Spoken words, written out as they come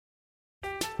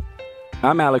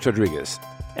I'm Alex Rodriguez.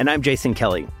 And I'm Jason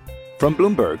Kelly. From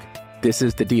Bloomberg, this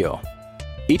is The Deal.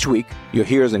 Each week, you'll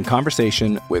hear us in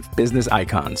conversation with business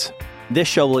icons. This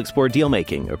show will explore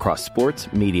deal-making across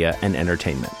sports, media, and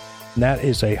entertainment. That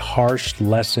is a harsh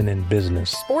lesson in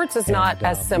business. Sports is not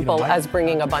as simple as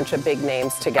bringing a bunch of big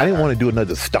names together. I didn't want to do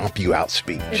another stomp you out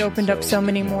speech. It opened up so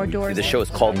many more doors. The show is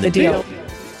called The Deal.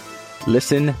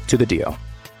 Listen to The Deal.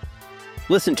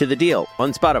 Listen to The Deal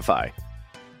on Spotify.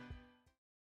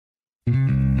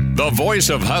 The voice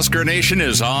of Husker Nation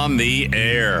is on the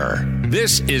air.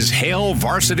 This is Hail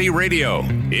Varsity Radio.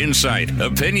 Insight,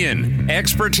 opinion,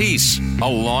 expertise,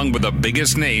 along with the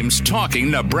biggest names talking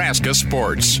Nebraska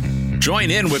sports. Join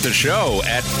in with the show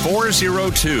at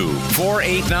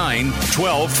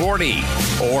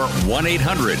 402-489-1240 or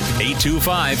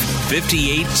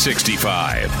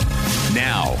 1-800-825-5865.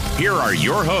 Now, here are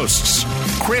your hosts,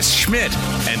 Chris Schmidt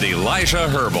and Elijah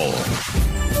Herbel.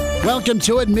 Welcome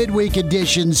to it, midweek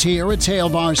editions here. It's Hail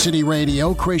Varsity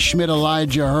Radio. Chris Schmidt,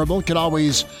 Elijah Herbel. Could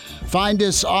always find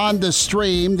us on the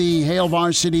stream, the Hail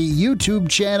Varsity YouTube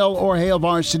channel or Hail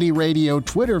Varsity Radio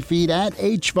Twitter feed at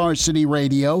HVarsity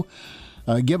Radio.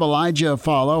 Give Elijah a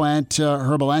follow at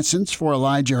Herbal Essence for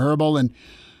Elijah Herbel and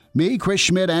me, Chris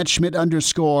Schmidt, at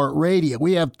Schmidt_radio.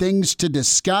 We have things to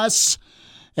discuss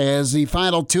as the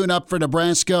final tune-up for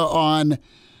Nebraska on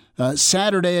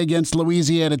Saturday against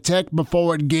Louisiana Tech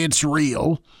before it gets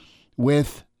real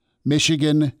with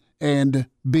Michigan and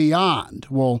beyond.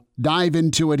 We'll dive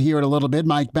into it here in a little bit.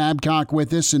 Mike Babcock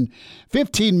with us in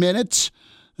 15 minutes.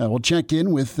 We'll check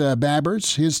in with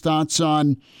Babbers, his thoughts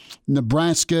on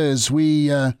Nebraska as we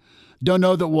don't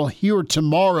know that we'll hear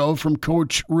tomorrow from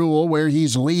Coach Rule where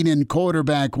he's leaning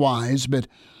quarterback-wise, but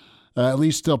at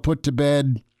least they'll put to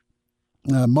bed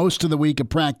most of the week of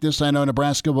practice. I know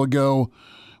Nebraska will go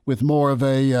with more of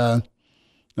a,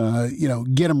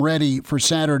 get them ready for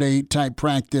Saturday type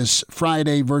practice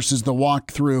Friday versus the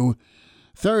walkthrough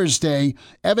Thursday.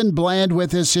 Evan Bland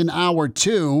with us in hour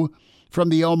 2 from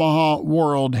the Omaha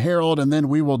World Herald, and then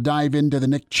we will dive into the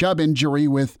Nick Chubb injury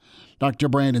with Dr.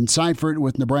 Brandon Seifert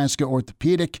with Nebraska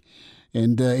Orthopedic,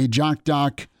 and a Jock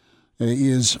Doc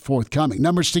is forthcoming.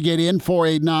 Numbers to get in,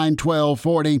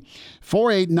 489-1240,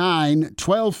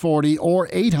 489-1240, or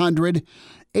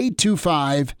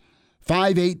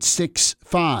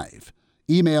 800-825-5865.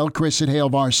 Email Chris at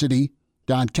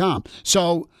HailVarsity.com.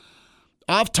 So,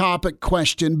 off-topic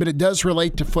question, but it does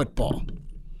relate to football.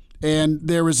 And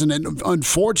there was an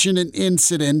unfortunate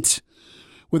incident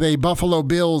with a Buffalo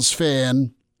Bills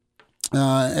fan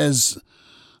as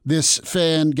this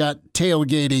fan got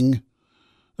tailgating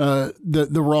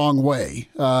the wrong way.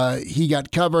 He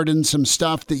got covered in some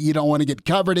stuff that you don't want to get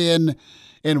covered in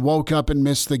and woke up and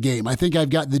missed the game. I think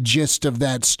I've got the gist of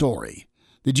that story.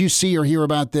 Did you see or hear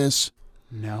about this?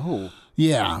 No.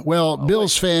 Yeah. Well,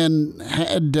 Bills fan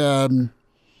had too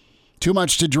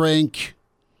much to drink,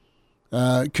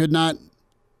 could not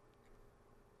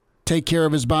take care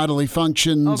of his bodily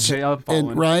functions. Okay, I'm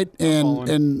following.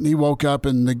 And he woke up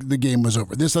and the game was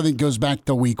over. This, I think, goes back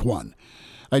to week 1.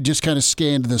 I just kind of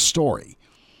scanned the story.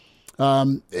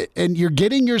 And you're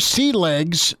getting your sea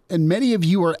legs, and many of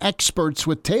you are experts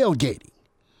with tailgating.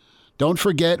 Don't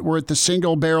forget, we're at the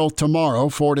Single Barrel tomorrow,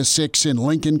 4 to 6 in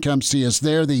Lincoln. Come see us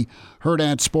there. The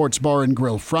Hurrdat Sports Bar and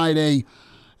Grill Friday.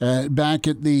 Back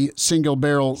at the Single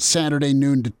Barrel Saturday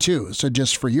noon to 2. So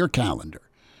just for your calendar.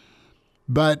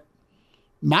 But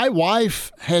my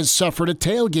wife has suffered a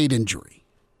tailgate injury.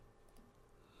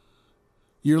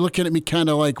 You're looking at me kind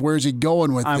of like, where's he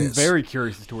going with this? I'm very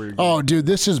curious as to where you're going. Oh, dude,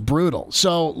 this is brutal.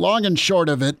 So long and short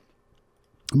of it,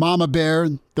 Mama Bear,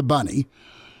 the bunny,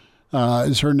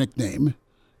 is her nickname,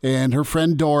 and her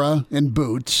friend Dora and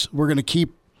Boots. We're going to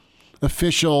keep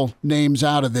official names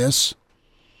out of this,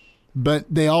 but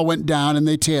they all went down and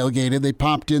they tailgated. They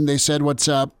popped in. They said, what's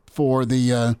up for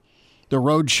the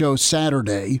road show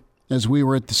Saturday as we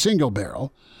were at the Single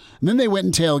Barrel. And then they went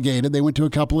and tailgated. They went to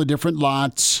a couple of different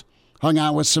lots, hung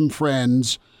out with some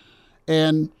friends,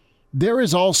 and there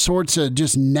is all sorts of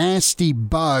just nasty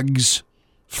bugs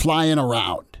flying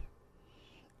around.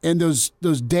 And those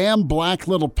damn black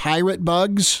little pirate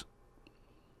bugs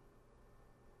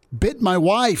bit my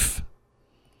wife.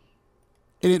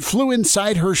 And it flew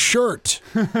inside her shirt.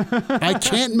 I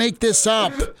can't make this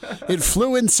up. It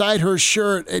flew inside her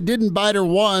shirt. It didn't bite her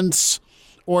once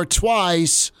or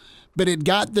twice, but it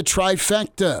got the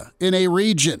trifecta in a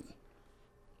region.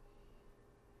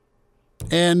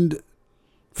 And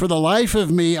for the life of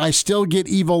me, I still get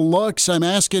evil looks. I'm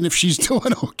asking if she's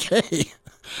doing okay.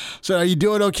 So are you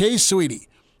doing okay, sweetie?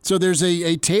 So there's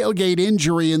a tailgate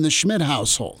injury in the Schmidt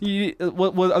household.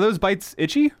 Are those bites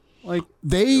itchy? Like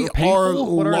they are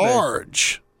what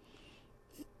large.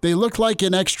 They look like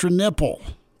an extra nipple.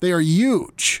 They are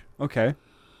huge. Okay.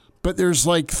 But there's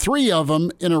like 3 of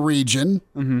them in a region.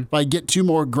 Mm-hmm. If I get too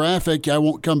more graphic, I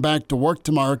won't come back to work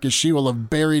tomorrow because she will have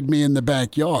buried me in the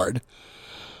backyard.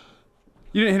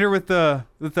 You didn't hit her with the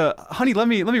honey, let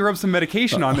me rub some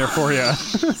medication on there for you.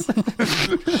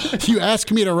 You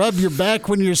ask me to rub your back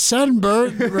when you're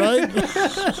sunburned, right?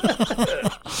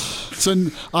 So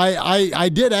I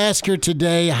did ask her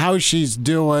today how she's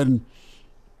doing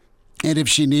and if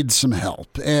she needs some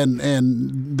help. And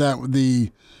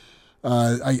that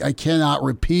I cannot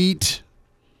repeat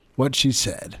what she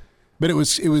said, but it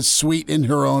was sweet in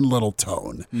her own little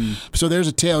tone. So there's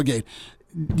a tailgate.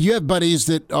 You have buddies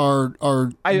that are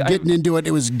getting into it.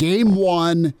 It was game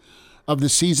 1 of the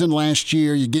season last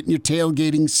year. You're getting your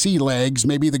tailgating sea legs.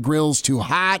 Maybe the grill's too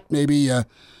hot. Maybe you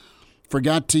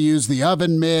forgot to use the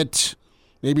oven mitt.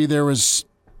 Maybe there was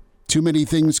too many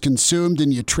things consumed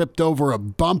and you tripped over a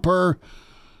bumper.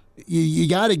 You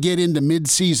got to get into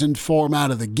mid-season form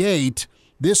out of the gate.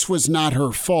 This was not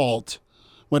her fault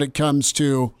when it comes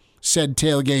to said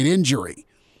tailgate injury.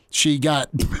 She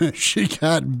got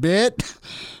bit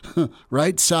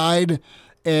right side,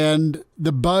 and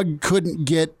the bug couldn't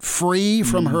get free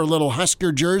from her little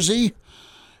Husker jersey,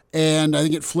 and I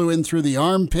think it flew in through the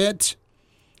armpit,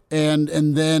 and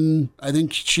then I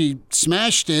think she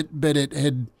smashed it, but it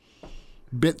had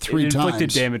bit 3 times. It inflicted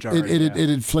damage already. It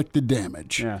inflicted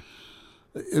damage. Yeah.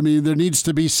 I mean, there needs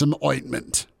to be some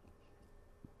ointment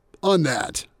on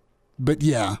that, but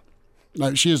yeah.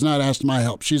 She has not asked my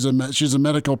help. She's a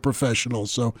medical professional,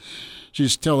 so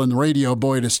she's telling the radio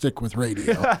boy to stick with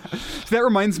radio. So that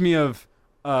reminds me of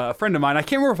a friend of mine. I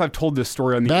can't remember if I've told this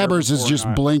story on the air Babbers is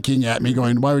just blinking at me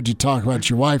going, why would you talk about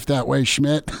your wife that way,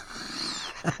 Schmidt?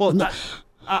 Well,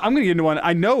 I'm going to get into one.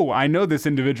 I know this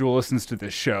individual listens to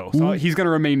this show, so he's going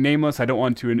to remain nameless. I don't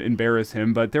want to embarrass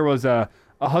him, but there was a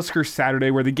Husker Saturday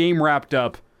where the game wrapped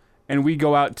up, and we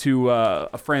go out to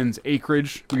a friend's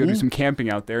acreage. We go do some camping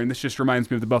out there, and this just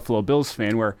reminds me of the Buffalo Bills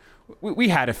fan where we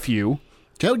had a few.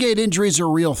 Tailgate injuries are a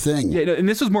real thing. Yeah, and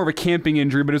this was more of a camping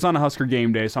injury, but it was on a Husker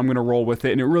game day, so I'm going to roll with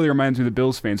it. And it really reminds me of the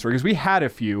Bills fan story because we had a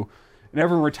few, and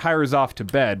everyone retires off to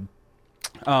bed.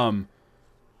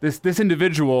 This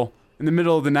individual in the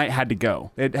middle of the night had to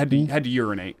go. It had to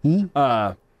urinate.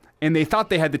 And they thought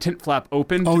they had the tent flap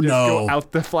open to go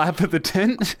out the flap of the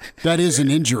tent. That is an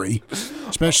injury,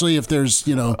 especially if there's,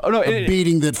 a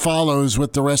beating that follows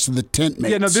with the rest of the tent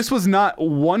mates. Yeah, no, this was not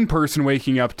one person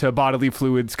waking up to bodily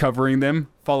fluids covering them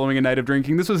following a night of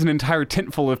drinking. This was an entire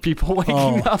tent full of people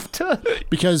waking up to...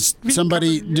 Because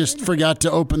somebody just forgot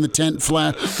to open the tent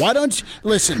flap. Why don't you...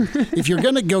 Listen, if you're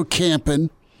going to go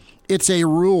camping, it's a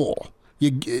rule. I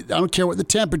don't care what the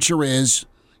temperature is.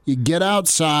 You get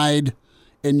outside...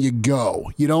 and you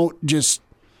go. You don't just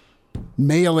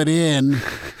mail it in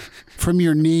from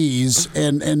your knees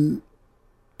and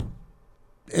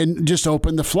just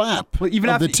open the flap of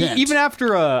the tent. Even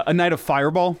after a night of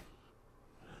Fireball?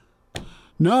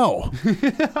 No.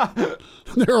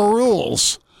 There are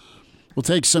rules. We'll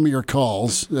take some of your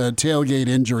calls. Tailgate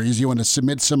injuries. You want to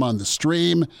submit some on the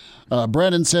stream.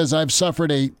 Brennan says, I've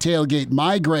suffered a tailgate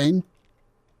migraine.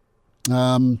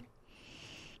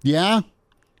 Yeah.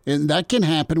 And that can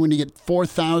happen when you get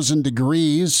 4,000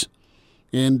 degrees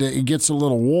and it gets a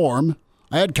little warm.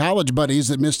 I had college buddies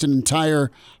that missed an entire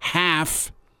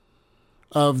half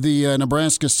of the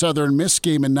Nebraska Southern Miss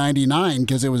game in '99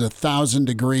 because it was 1,000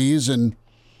 degrees and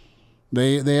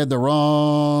they had the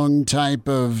wrong type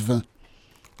of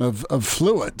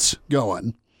fluids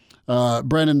going.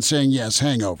 Brennan saying, yes,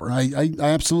 hangover. I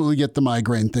absolutely get the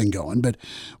migraine thing going. But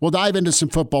we'll dive into some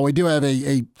football. We do have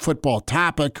a football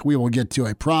topic we will get to,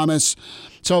 I promise.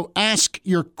 So ask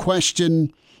your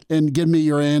question and give me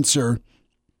your answer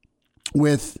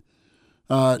with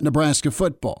Nebraska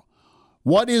football.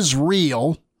 What is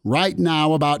real right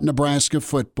now about Nebraska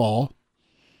football?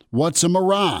 What's a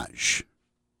mirage?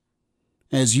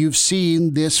 As you've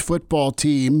seen this football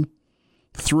team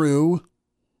through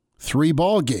 3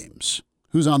 ball games.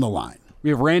 Who's on the line? We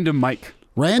have Random Mike.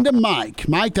 Random Mike.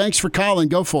 Mike, thanks for calling.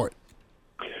 Go for it.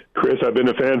 Chris, I've been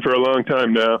a fan for a long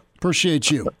time now.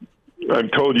 Appreciate you. I'm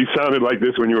told you sounded like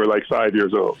this when you were like 5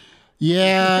 years old.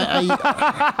 Yeah,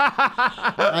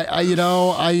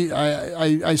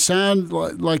 I sound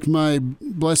like my,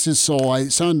 bless his soul, I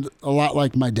sound a lot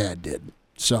like my dad did.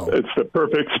 So it's the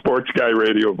perfect sports guy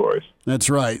radio voice. That's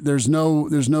right. There's no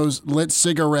lit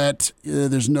cigarette.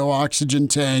 There's no oxygen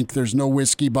tank. There's no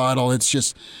whiskey bottle. It's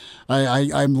just,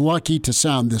 I'm lucky to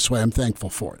sound this way. I'm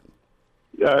thankful for it.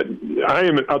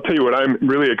 I'll tell you what I'm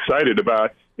really excited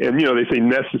about And, they say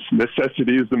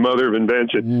necessity is the mother of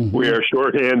invention. Mm-hmm. We are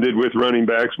shorthanded with running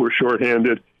backs. We're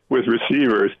shorthanded with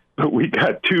receivers. But we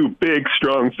got two big,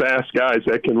 strong, fast guys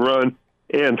that can run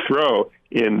and throw.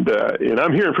 And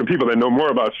I'm hearing from people that know more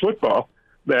about football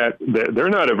that they're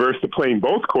not averse to playing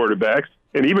both quarterbacks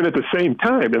and even at the same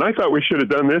time. And I thought we should have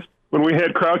done this when we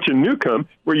had Crouch and Newcomb,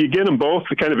 where you get them both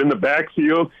kind of in the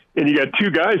backfield, and you got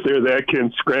two guys there that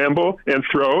can scramble and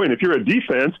throw. And if you're a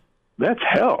defense, that's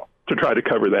hell to try to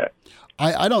cover that.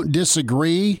 I don't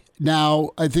disagree.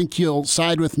 Now, I think you'll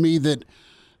side with me that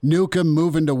Newcomb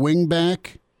moving to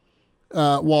wingback,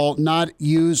 while not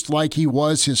used like he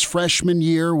was his freshman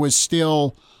year, was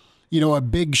still, a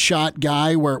big shot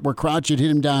guy where Crouch had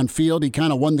hit him downfield. He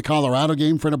kind of won the Colorado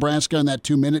game for Nebraska in that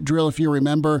 2-minute drill, if you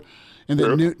remember. And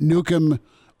then Newcomb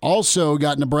also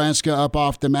got Nebraska up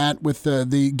off the mat with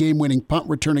the game-winning punt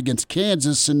return against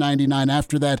Kansas in '99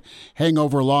 after that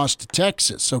hangover loss to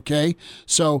Texas, okay?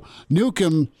 So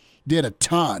Newcomb did a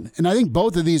ton. And I think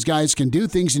both of these guys can do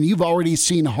things, and you've already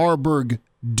seen Harburg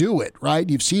do it, right?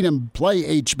 You've seen him play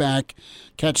H-back,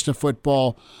 catch the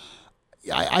football.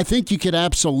 I think you could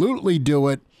absolutely do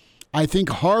it. I think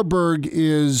Harburg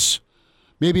is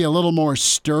maybe a little more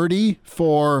sturdy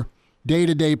for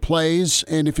day-to-day plays,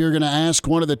 and if you're going to ask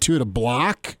one of the two to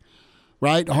block,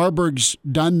 right, Harburg's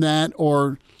done that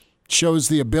or shows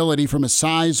the ability from a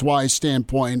size-wise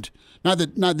standpoint. Not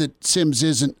that Sims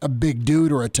isn't a big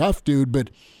dude or a tough dude, but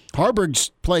Harburg's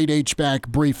played H-back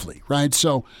briefly, right?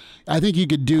 So I think you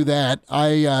could do that.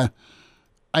 I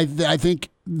think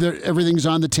everything's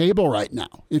on the table right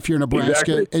now. If you're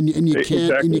Nebraska, exactly. and you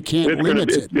can't limit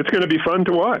it. It's going to be fun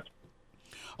to watch.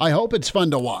 I hope it's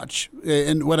fun to watch.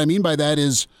 And what I mean by that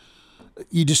is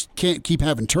you just can't keep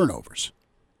having turnovers.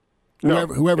 No.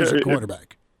 Whoever's a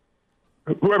quarterback.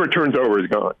 Whoever turns over is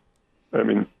gone. I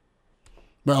mean.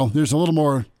 Well, there's a little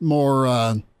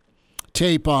more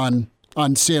tape on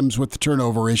Sims with the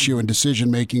turnover issue and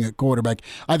decision-making at quarterback.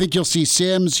 I think you'll see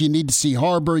Sims. You need to see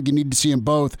Harburg. You need to see them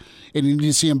both. And you need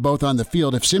to see them both on the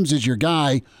field. If Sims is your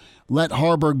guy, let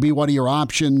Harburg be one of your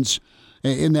options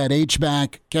in that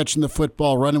H-back, catching the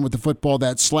football, running with the football,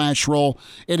 that slash roll.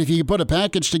 And if you put a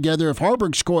package together, if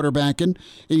Harburg's quarterbacking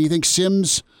and you think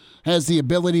Sims has the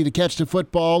ability to catch the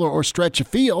football or stretch a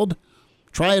field,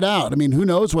 try it out. I mean, who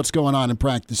knows what's going on in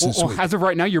practice this week? As of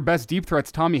right now, your best deep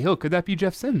threat's Tommy Hill. Could that be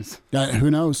Jeff Sims? Who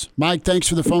knows? Mike, thanks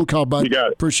for the phone call, bud. You got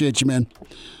it. Appreciate you, man.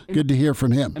 Good to hear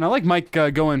from him. And I like Mike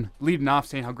leading off,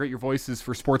 saying how great your voice is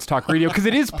for sports talk radio, because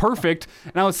it is perfect.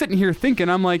 And I was sitting here thinking,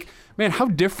 I'm like, man, how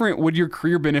different would your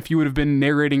career been if you would have been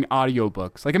narrating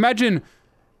audiobooks? Like, imagine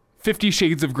 50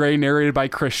 Shades of Grey narrated by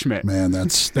Chris Schmidt. Man,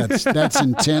 that's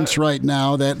intense right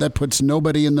now. That puts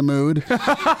nobody in the mood.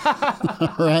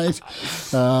 Right?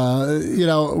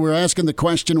 We're asking the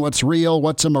question, what's real?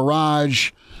 What's a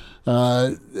mirage?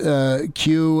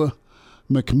 Q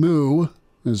McMoo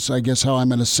is, I guess, how I'm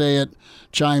going to say it,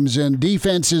 chimes in.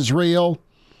 Defense is real.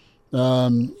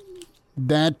 Gosh,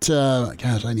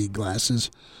 I need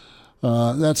glasses.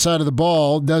 That side of the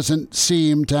ball doesn't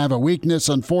seem to have a weakness,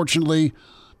 unfortunately.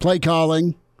 Play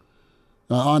calling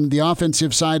on the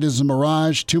offensive side is a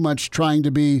mirage. Too much trying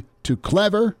to be too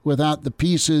clever without the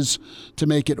pieces to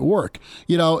make it work.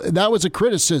 That was a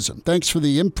criticism. Thanks for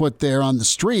the input there on the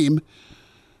stream.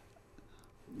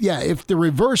 Yeah, if the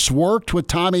reverse worked with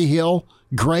Tommy Hill,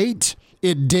 great.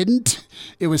 It didn't.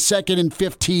 It was 2nd and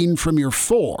 15 from your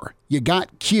 4. You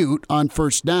got cute on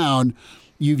first down.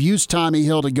 You've used Tommy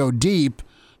Hill to go deep.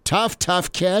 Tough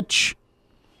catch,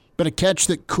 but a catch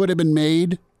that could have been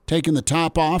made, taking the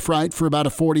top off, right, for about a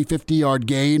 40, 50-yard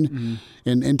gain,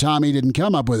 mm-hmm. and Tommy didn't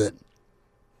come up with it.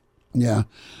 Yeah.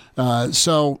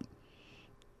 So,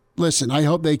 listen, I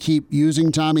hope they keep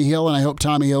using Tommy Hill, and I hope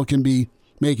Tommy Hill can be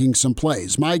making some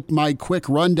plays. My quick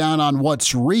rundown on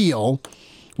what's real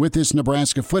with this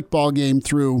Nebraska football game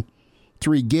through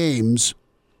 3 games,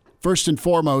 first and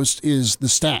foremost, is the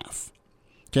staff.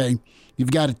 Okay?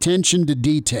 You've got attention to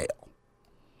detail.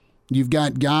 You've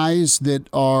got guys that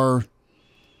are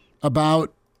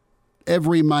about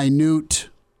every minute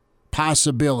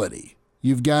possibility.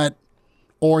 You've got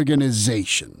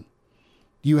organization.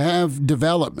 You have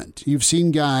development. You've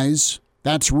seen guys,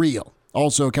 that's real.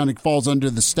 Also kind of falls under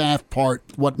the staff part.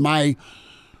 What my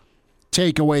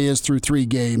takeaway is through 3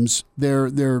 games,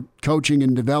 their coaching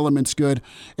and development's good,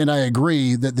 and I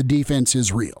agree that the defense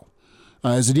is real.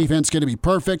 Is the defense going to be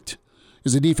perfect?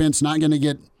 Is the defense not going to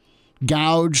get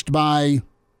gouged by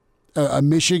a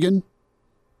Michigan?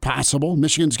 Possible.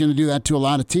 Michigan's going to do that to a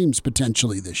lot of teams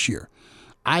potentially this year.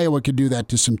 Iowa could do that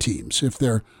to some teams if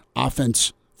their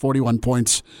offense, 41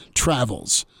 points,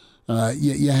 travels.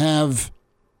 You have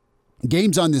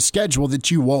games on the schedule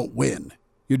that you won't win.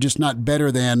 You're just not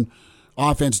better than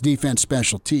offense, defense,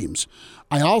 special teams.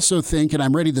 I also think, and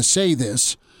I'm ready to say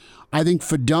this, I think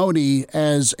Fedoni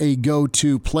as a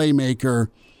go-to playmaker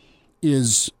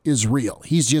is real.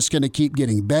 He's just going to keep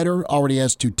getting better. Already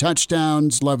has 2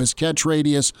 touchdowns. Love his catch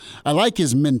radius. I like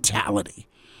his mentality.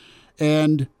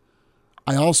 And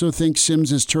I also think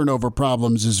Simms' turnover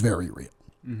problems is very real.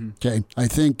 Okay? I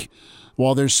think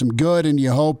while there's some good and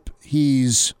you hope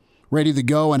he's ready to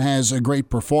go and has a great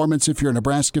performance, if you're a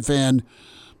Nebraska fan,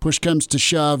 push comes to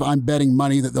shove, I'm betting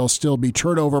money that there'll still be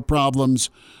turnover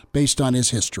problems based on his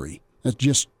history.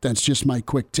 That's just my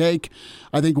quick take.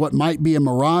 I think what might be a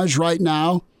mirage right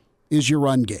now is your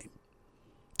run game.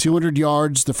 200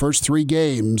 yards the first 3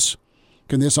 games.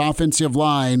 Can this offensive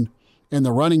line and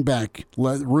the running back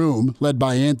room led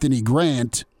by Anthony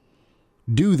Grant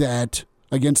do that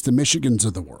against the Michigans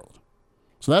of the world?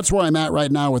 So that's where I'm at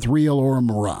right now with real or a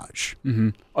mirage.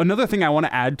 Another thing I want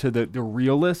to add to the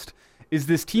real list is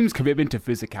this team's commitment to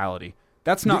physicality.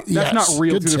 That's not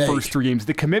real through the first 3 games.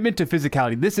 The commitment to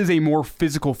physicality. This is a more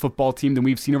physical football team than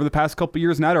we've seen over the past couple of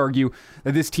years, and I'd argue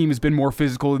that this team has been more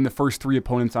physical than the first 3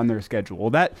 opponents on their schedule. Will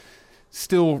that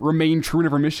still remain true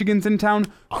whenever Michigan's in town?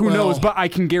 Who knows? But I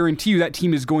can guarantee you that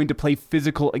team is going to play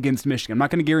physical against Michigan. I'm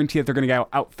not going to guarantee that they're going to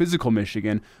out physical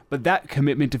Michigan, but that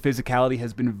commitment to physicality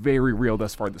has been very real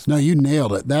thus far this No, month. you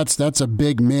nailed it. That's a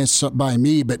big miss by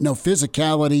me, but no,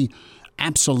 physicality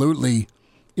absolutely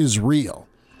is real.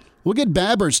 We'll get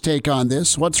Babber's take on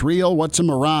this. What's real? What's a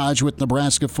mirage with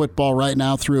Nebraska football right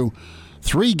now through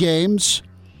 3 games?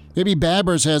 Maybe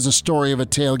Babbers has a story of a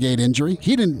tailgate injury.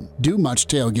 He didn't do much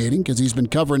tailgating because he's been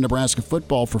covering Nebraska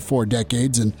football for 4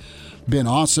 decades and been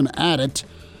awesome at it.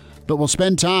 But we'll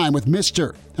spend time with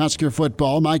Mr. Husker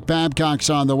football. Mike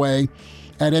Babcock's on the way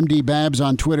at MD Babs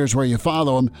on Twitter is where you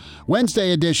follow him.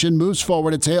 Wednesday edition moves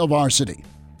forward. It's Hail Varsity.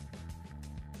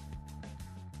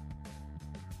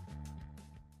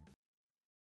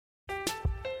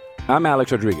 I'm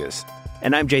Alex Rodriguez.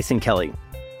 And I'm Jason Kelly.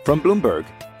 From Bloomberg,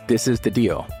 this is The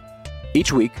Deal.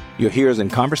 Each week, you'll hear us in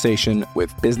conversation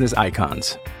with business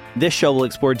icons. This show will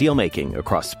explore deal-making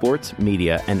across sports,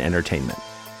 media, and entertainment.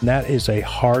 That is a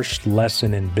harsh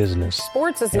lesson in business.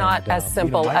 Sports is not as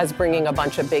simple as bringing a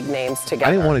bunch of big names together.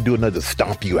 I didn't want to do another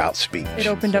stomp you out speech. It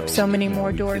opened up so many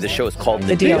more doors. The show is called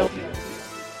The Deal.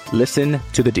 Listen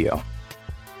to The Deal.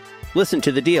 Listen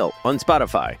to The Deal on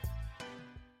Spotify.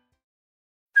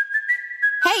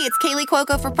 Hey, it's Kaylee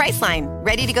Cuoco for Priceline.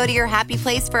 Ready to go to your happy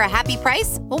place for a happy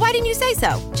price? Well, why didn't you say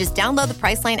so? Just download the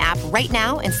Priceline app right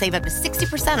now and save up to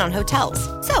 60% on hotels.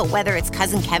 So whether it's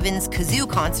Cousin Kevin's Kazoo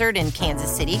Concert in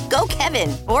Kansas City, go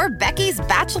Kevin, or Becky's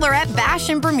Bachelorette Bash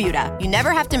in Bermuda, you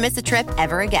never have to miss a trip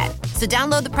ever again. So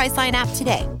download the Priceline app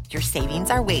today. Your savings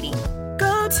are waiting.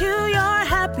 Go to your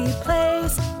happy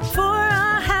place for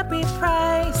a happy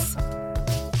price.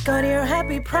 Go to your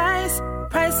happy price,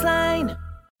 Priceline.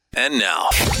 And now,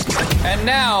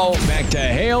 back to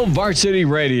Hail Varsity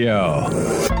Radio.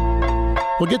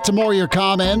 We'll get to more of your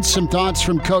comments, some thoughts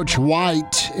from Coach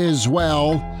White as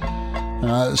well.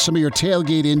 Some of your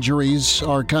tailgate injuries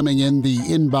are coming in the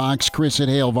inbox,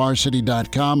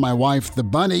 chris@hailvarsity.com. My wife, the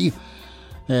bunny,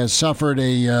 has suffered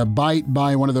a bite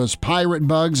by one of those pirate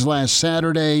bugs last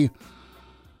Saturday.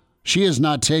 She is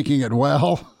not taking it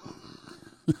well.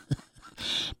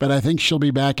 But I think she'll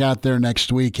be back out there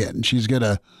next weekend. She's going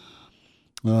to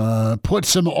put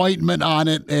some ointment on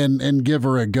it and give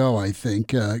her a go, I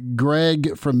think.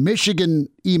 Greg from Michigan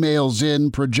emails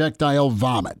in projectile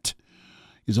vomit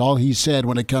is all he said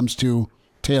when it comes to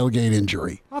tailgate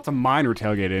injury. That's a minor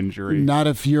tailgate injury. Not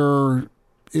if you're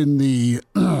in the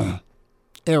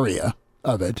area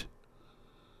of it.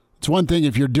 It's one thing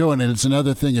if you're doing it. It's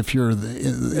another thing if you're...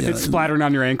 if it's splattering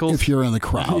on your ankles? If you're in the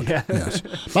crowd, yeah. Yes.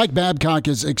 Mike Babcock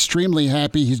is extremely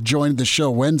happy. He's joined the show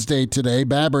Wednesday today.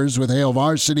 Babbers with Hail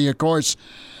Varsity, of course,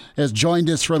 has joined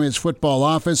us from his football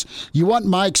office. You want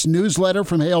Mike's newsletter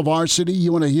from Hail Varsity?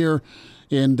 You want to hear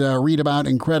and read about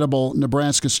incredible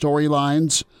Nebraska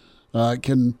storylines?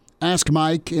 Can ask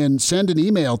Mike and send an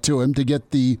email to him to get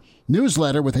the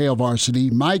newsletter with Hail Varsity.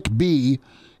 Mike B.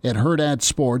 at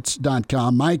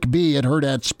herdatsports.com. Mike B. at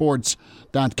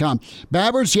herdatsports.com.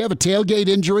 Babbers, do you have a tailgate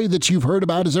injury that you've heard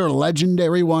about? Is there a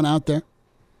legendary one out there?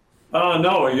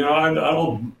 No,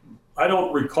 I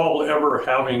don't recall ever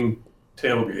having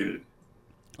tailgated.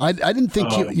 I didn't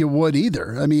think you would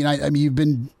either. I mean, you've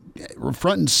been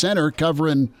front and center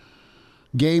covering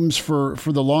games for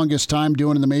the longest time,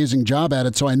 doing an amazing job at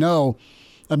it. So I know.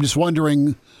 I'm just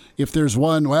wondering if there's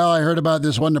one. Well, I heard about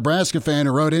this one Nebraska fan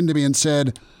who wrote into me and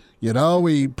said,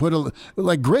 We put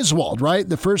like Griswold, right?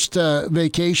 The first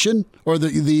vacation, or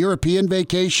the European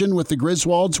vacation with the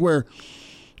Griswolds, where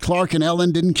Clark and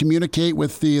Ellen didn't communicate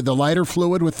with the lighter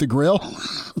fluid with the grill.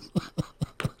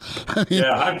 I mean,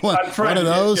 I've tried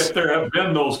to, if there have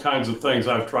been those kinds of things,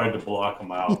 I've tried to block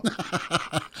them out.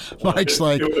 Mike's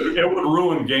it would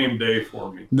ruin game day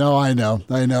for me. No, I know.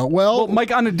 Well,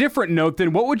 Mike, on a different note,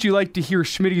 then, what would you like to hear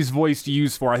Schmitty's voice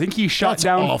used for? I think he shot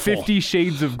down awful. 50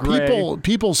 Shades of Grey.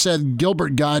 People said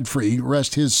Gilbert Godfrey,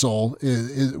 rest his soul,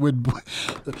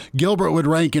 Gilbert would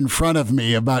rank in front of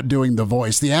me about doing the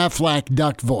voice, the Aflac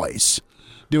Duck voice.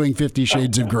 Doing 50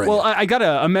 Shades of Grey. Well, I got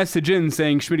a message in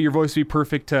saying, Schmitty, your voice would be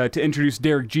perfect to introduce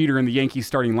Derek Jeter in the Yankees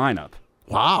starting lineup.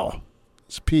 Wow.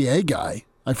 It's a PA guy.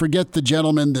 I forget the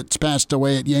gentleman that's passed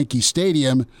away at Yankee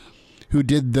Stadium who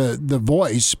did the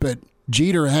voice, but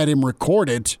Jeter had him record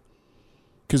it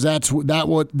because that's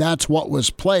what was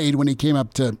played when he came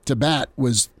up to bat,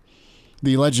 was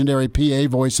the legendary PA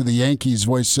voice of the Yankees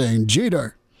voice saying,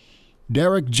 Jeter,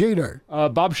 Derek Jeter.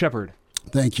 Bob Shepard.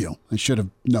 Thank you. I should have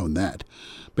known that.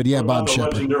 But yeah, Bob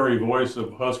Shepard. The legendary voice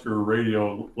of Husker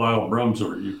radio, Lyle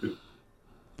Bremser.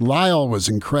 Lyle was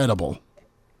incredible.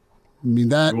 I mean,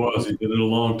 that he did it a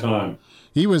long time.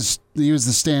 He was the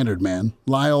standard man.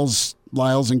 Lyle's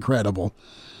incredible.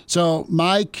 So,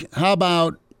 Mike, how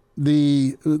about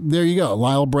there you go,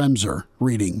 Lyle Bremser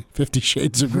reading 50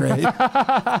 Shades of Grey.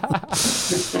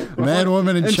 Man,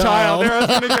 woman, and child. There I was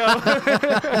going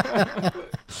to go.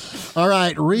 All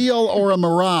right, real or a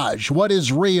mirage? What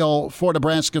is real for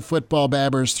Nebraska football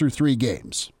babbers through 3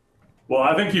 games? Well,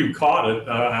 I think you caught it.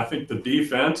 I think the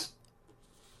defense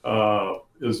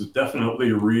is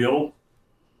definitely real.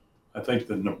 I think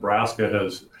that Nebraska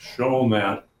has shown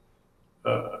that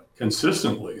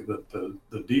consistently, that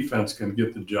the defense can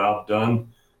get the job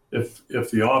done if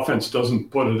the offense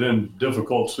doesn't put it in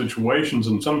difficult situations,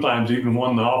 and sometimes even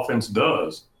when the offense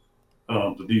does.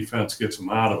 The defense gets them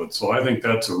out of it. So I think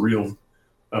that's a real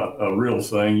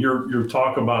thing. Your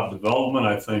talk about development,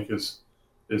 I think, is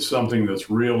something that's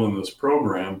real in this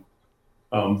program.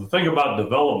 The thing about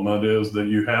development is that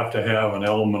you have to have an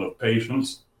element of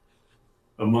patience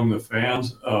among the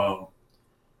fans.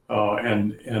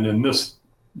 And in this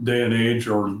day and age,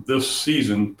 or this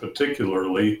season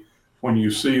particularly, when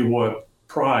you see what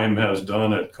Prime has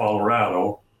done at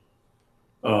Colorado,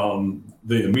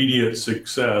 the immediate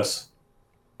success,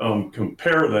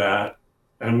 compare that,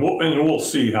 and we'll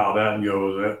see how that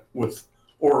goes. With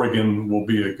Oregon will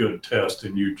be a good test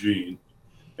in Eugene,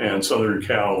 and Southern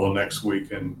Cal the next week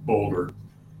in Boulder.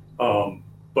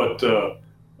 But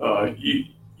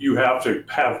you have to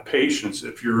have patience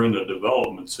if you're in a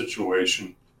development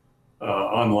situation,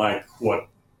 unlike what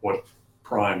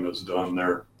Prime has done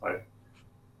there.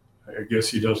 I guess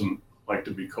he doesn't like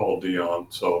to be called Dion,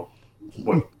 so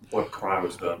what Prime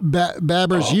has done.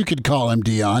 Babbers, you could call him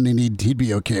Dion, and he'd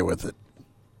be okay with it.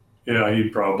 Yeah,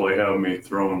 he'd probably have me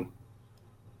thrown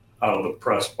out of the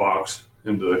press box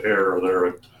into the air there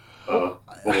at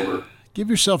Boulder. Give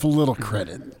yourself a little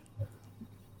credit.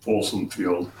 Folsom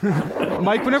Field.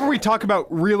 Mike, whenever we talk about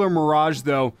real or mirage,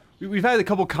 though, we've had a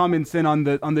couple comments in on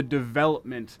the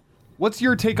development. What's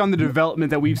your take on the development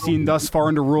that we've seen thus far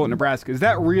under rural Nebraska? Is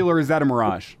that real or is that a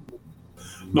mirage?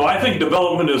 No, I think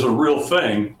development is a real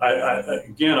thing.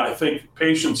 I think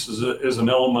patience is an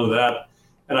element of that.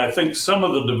 And I think some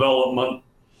of the development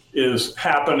is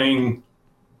happening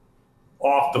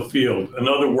off the field. In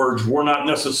other words, we're not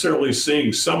necessarily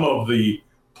seeing some of the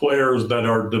players that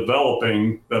are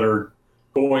developing, that are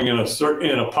going in a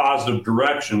positive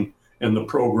direction in the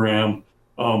program,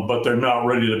 but they're not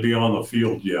ready to be on the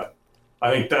field yet. I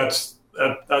think that's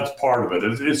part of it.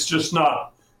 It's just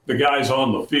not the guys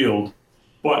on the field.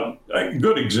 But a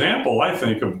good example, I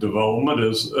think, of development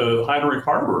is Heinrich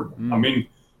Harvard. I mean,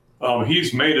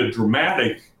 he's made a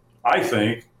dramatic, I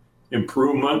think,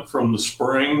 improvement from the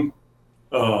spring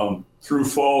through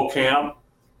fall camp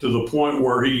to the point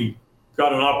where he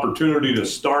got an opportunity to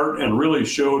start and really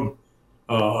showed,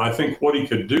 I think, what he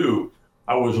could do.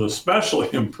 I was especially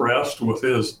impressed with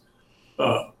his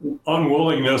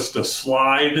unwillingness to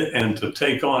slide and to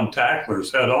take on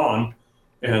tacklers head on.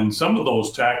 And some of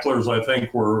those tacklers, I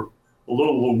think, were a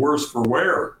little worse for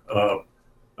wear,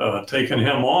 taking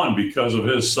him on because of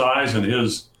his size and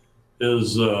his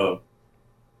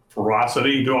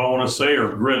ferocity, do I want to say, or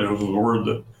grit was the word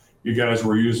that you guys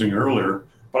were using earlier.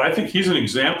 But I think he's an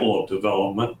example of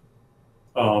development.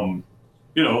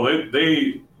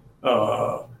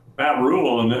 Matt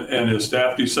Rule and his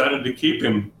staff decided to keep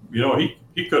him.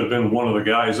 He could have been one of the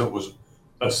guys that was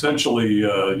essentially,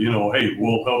 hey,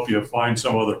 we'll help you find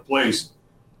some other place.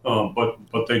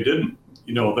 But they didn't.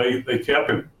 They kept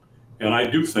him. And I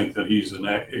do think that he's an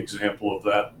example of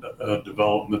that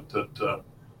development that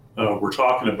we're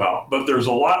talking about. But there's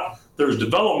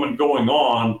development going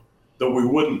on that we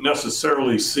wouldn't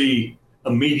necessarily see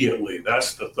immediately.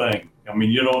 That's the thing. I mean,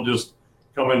 you don't just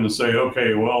come in and say,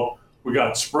 okay, well, we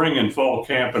got spring and fall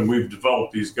camp and we've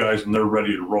developed these guys and they're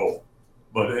ready to roll.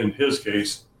 But in his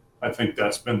case, I think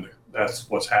that's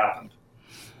what's happened.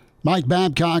 Mike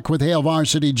Babcock with Hail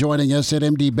Varsity joining us at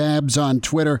MD Babs on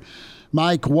Twitter.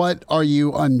 Mike, what are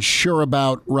you unsure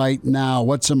about right now?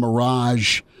 What's a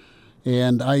mirage?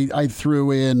 And I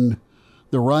threw in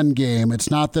the run game. It's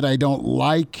not that I don't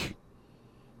like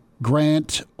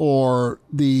Grant or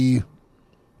the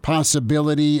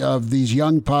possibility of these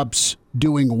young pups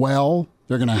doing well.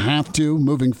 They're going to have to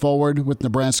moving forward with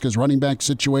Nebraska's running back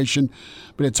situation.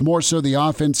 But it's more so the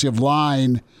offensive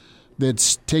line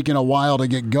that's taken a while to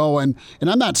get going. And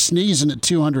I'm not sneezing at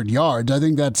 200 yards. I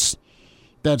think that's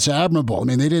admirable. I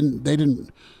mean, they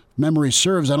didn't memory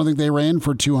serves, I don't think they ran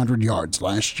for 200 yards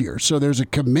last year. So there's a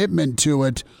commitment to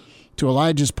it, to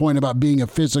Elijah's point about being a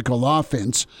physical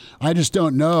offense. I just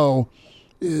don't know.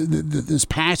 This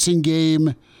passing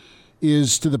game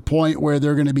is to the point where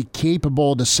they're going to be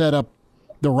capable to set up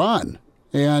the run.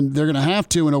 And they're going to have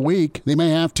to in a week. They may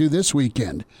have to this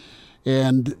weekend.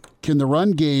 And can the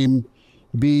run game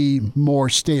be more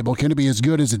stable? Can it be as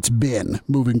good as it's been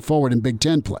moving forward in Big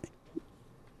Ten play?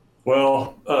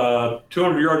 Well,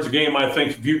 200 yards a game, I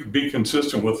think if you could be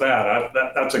consistent with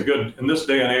that's a good, in this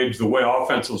day and age, the way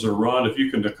offenses are run, if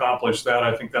you can accomplish that,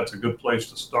 I think that's a good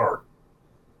place to start.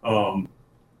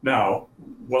 Now,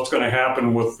 what's going to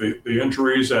happen with the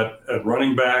injuries at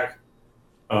running back?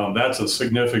 That's a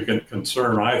significant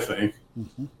concern, I think,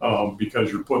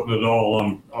 because you're putting it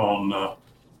all on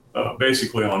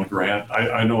basically on Grant.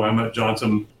 I know Emmett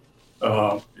Johnson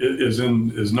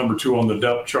is number 2 on the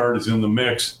depth chart, is in the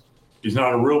mix. He's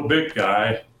not a real big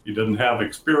guy. He doesn't have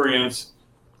experience.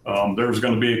 There's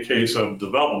going to be a case of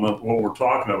development, what we're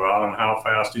talking about, and how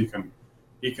fast he can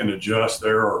adjust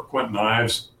there. Or Quentin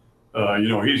Ives,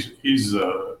 he's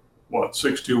 6'2",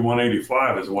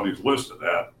 185 is what he's listed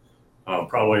at.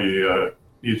 Probably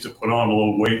needs to put on a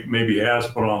little weight. Maybe has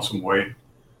put on some weight.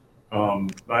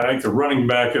 I think the running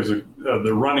back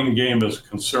the running game is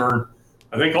concerned.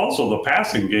 I think also the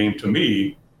passing game, to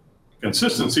me,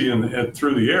 consistency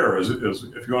through the air is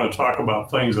if you want to talk about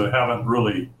things that haven't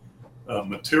really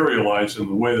materialized in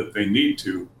the way that they need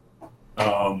to.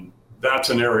 That's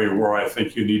an area where I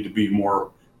think you need to be more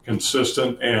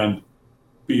consistent and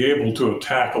be able to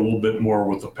attack a little bit more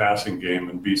with the passing game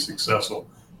and be successful.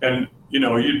 And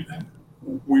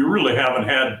we really haven't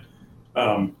had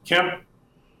Kemp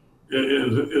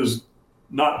is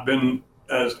not been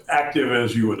as active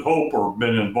as you would hope, or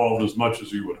been involved as much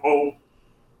as you would hope.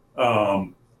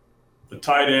 The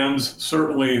tight ends,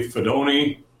 certainly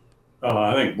Fedoni.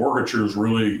 I think Borgacher is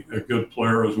really a good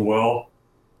player as well.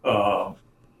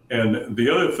 And the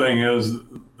other thing is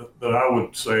that I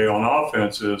would say on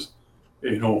offense is,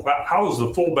 how is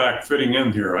the fullback fitting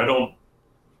in here?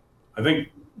 I think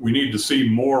we need to see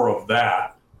more of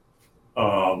that.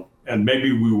 And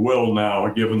maybe we will now,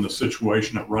 given the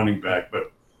situation at running back.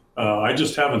 But I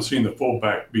just haven't seen the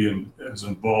fullback being as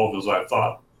involved as I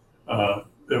thought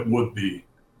it would be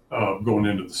going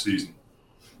into the season.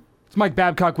 It's Mike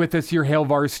Babcock with us here, Hail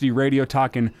Varsity Radio,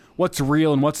 talking what's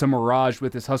real and what's a mirage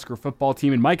with this Husker football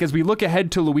team. And Mike, as we look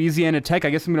ahead to Louisiana Tech, I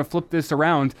guess I'm going to flip this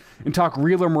around and talk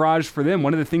real or mirage for them.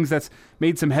 One of the things that's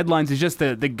made some headlines is just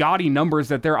the gaudy numbers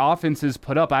that their offenses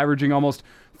put up, averaging almost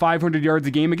 500 yards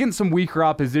a game against some weaker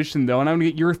opposition, though. And I want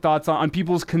to get your thoughts on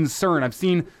people's concern. I've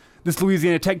seen this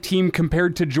Louisiana Tech team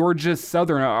compared to Georgia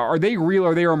Southern. Are they real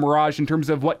or are they a mirage in terms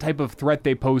of what type of threat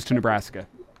they pose to Nebraska?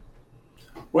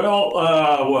 Well,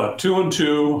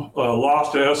 2-2,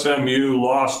 lost to SMU,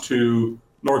 lost to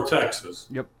North Texas.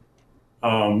 Yep.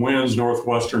 Wins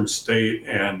Northwestern State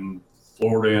and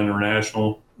Florida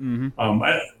International. Mm-hmm.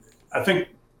 I think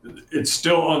it's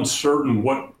still uncertain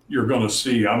what you're going to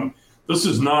see. This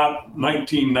is not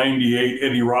 1998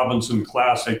 Eddie Robinson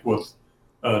Classic with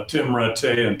Tim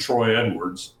Rattay and Troy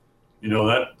Edwards.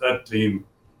 That team,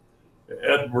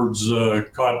 Edwards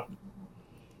caught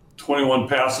 21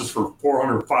 passes for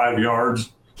 405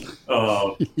 yards.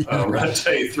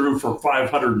 Rattay threw for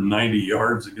 590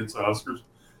 yards against the Huskers.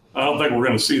 I don't think we're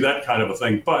going to see that kind of a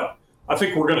thing, but I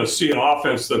think we're going to see an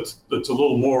offense that's a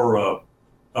little more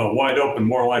wide open,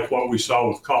 more like what we saw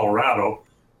with Colorado.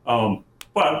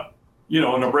 But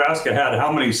Nebraska had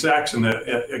how many sacks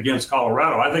against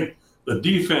Colorado? I think the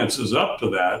defense is up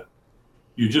to that.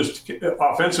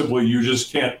 Offensively, you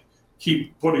just can't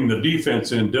keep putting the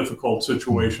defense in difficult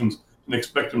situations and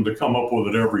expect them to come up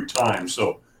with it every time.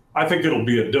 So I think it'll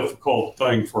be a difficult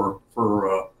thing for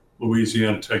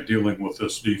Louisiana Tech dealing with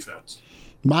this defense.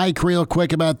 Mike, real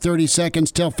quick, about 30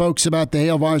 seconds. Tell folks about the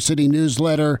Hail Varsity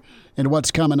newsletter and what's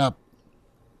coming up.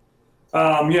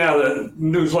 The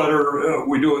newsletter,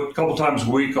 we do it a couple times a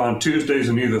week on Tuesdays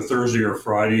and either Thursday or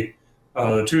Friday.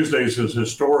 The Tuesdays is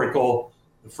historical.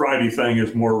 The Friday thing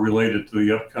is more related to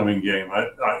the upcoming game.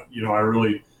 I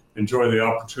really enjoy the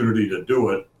opportunity to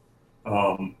do it.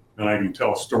 And I can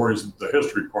tell stories, the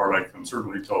history part, I can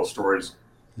certainly tell stories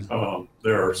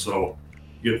there. So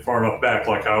get far enough back,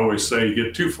 like I always say, you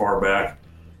get too far back,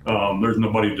 there's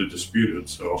nobody to dispute it.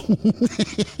 So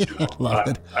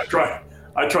I try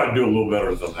to do a little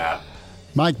better than that.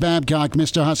 Mike Babcock,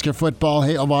 Mr. Husker Football,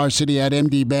 Hail Varsity at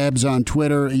MD Babs on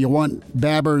Twitter. You want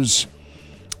Babber's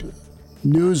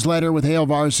newsletter with Hail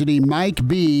Varsity, Mike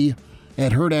B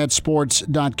at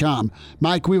hurrdatsports.com.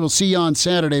 Mike, we will see you on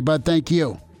Saturday, bud. Thank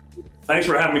you. Thanks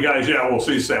for having me, guys. Yeah, we'll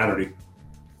see you Saturday.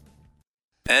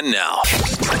 And now,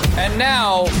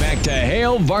 back to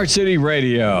Hail Varsity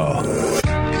Radio.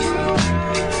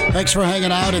 Thanks for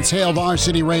hanging out. It's Hail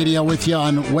Varsity Radio with you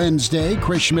on Wednesday.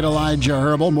 Chris Schmidt, Elijah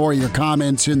Herbal. More of your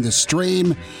comments in the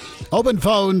stream. Open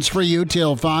phones for you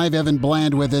till 5. Evan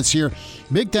Bland with us here.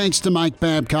 Big thanks to Mike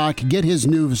Babcock. Get his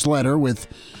newsletter with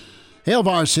Hail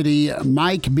Varsity,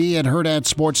 Mike B at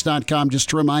hurrdatsports.com. Just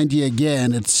to remind you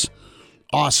again, it's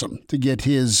awesome to get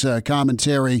his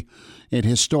commentary and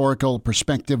historical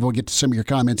perspective. We'll get to some of your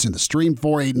comments in the stream.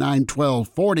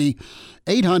 489-1240,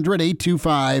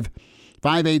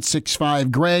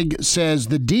 800-825-5865. Greg says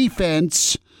the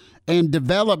defense and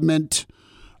development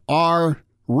are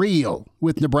real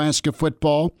with Nebraska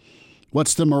football.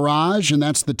 What's the mirage? And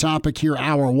that's the topic here,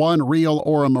 hour one, real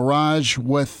or a mirage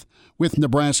with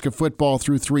Nebraska football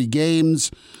through 3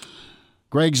 games.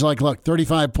 Greg's like, look,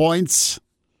 35 points.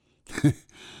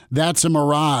 That's a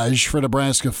mirage for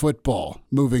Nebraska football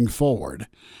moving forward.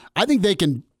 I think they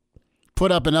can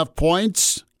put up enough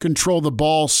points, control the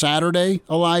ball Saturday,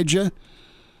 Elijah.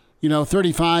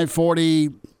 35, 40,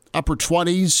 upper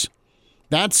 20s.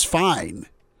 That's fine.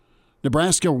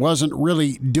 Nebraska wasn't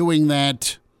really doing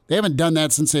that. They haven't done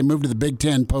that since they moved to the Big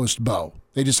Ten post-Bo.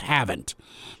 They just haven't.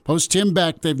 Post-Tim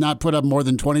Beck, they've not put up more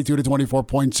than 22 to 24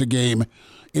 points a game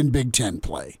in Big Ten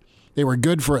play. They were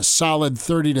good for a solid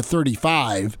 30 to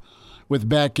 35 with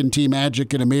Beck and T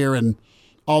Magic and Amir and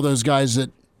all those guys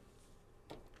that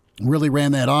really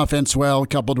ran that offense well,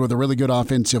 coupled with a really good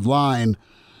offensive line.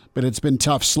 But it's been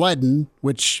tough sledding,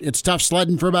 which it's tough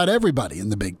sledding for about everybody in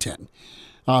the Big Ten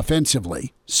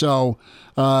offensively. So,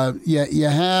 you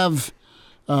have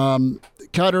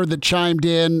Cutter that chimed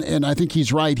in, and I think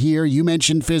he's right here. You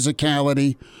mentioned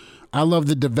physicality. I love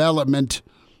the development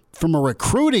from a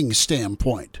recruiting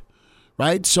standpoint,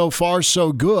 right? So far,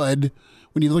 so good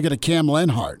when you look at a Cam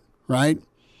Lenhart, right?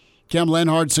 Cam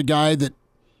Lenhart's a guy that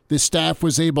the staff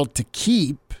was able to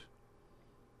keep,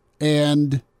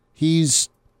 and he's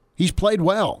played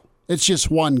well. It's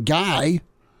just one guy,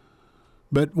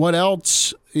 but what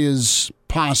else is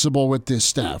possible with this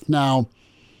staff? Now,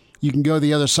 you can go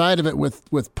the other side of it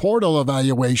with portal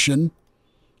evaluation.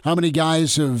 How many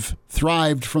guys have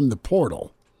thrived from the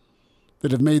portal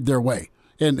that have made their way?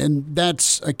 And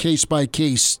that's a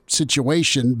case-by-case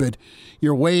situation, but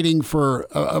you're waiting for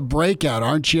a breakout,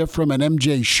 aren't you, from an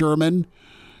MJ Sherman?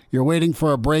 You're waiting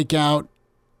for a breakout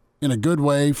in a good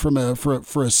way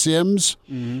for a Sims.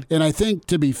 Mm-hmm. And I think,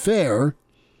 to be fair,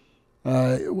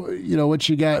 what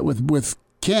you got with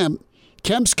Kemp.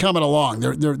 Kemp's coming along.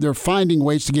 They're finding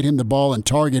ways to get him the ball and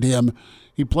target him.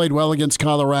 He played well against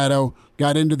Colorado,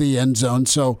 got into the end zone.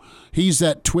 So he's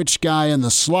that twitch guy in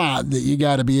the slot that you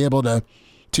got to be able to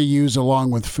use along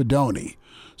with Fedoni.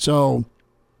 So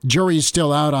jury's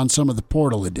still out on some of the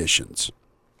portal additions.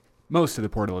 Most of the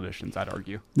portal additions, I'd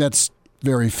argue. That's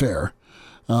very fair.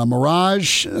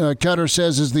 Mirage, Cutter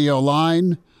says, is the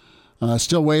O-line.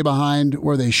 Still way behind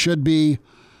where they should be.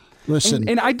 Listen,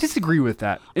 and I disagree with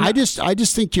that. And I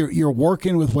just think you're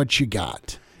working with what you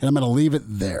got, and I'm going to leave it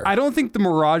there. I don't think the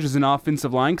mirage is an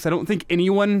offensive line because I don't think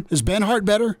anyone is Benhart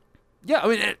better. Yeah, I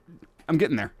mean, I'm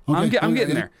getting there. Okay. I'm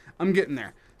getting there. I'm getting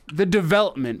there. The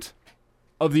development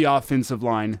of the offensive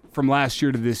line from last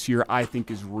year to this year, I think,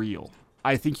 is real.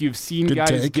 I think you've seen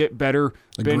guys get better.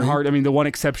 Benhart, I mean, the one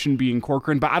exception being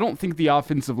Corcoran, but I don't think the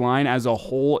offensive line as a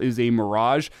whole is a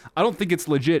mirage. I don't think it's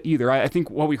legit either. I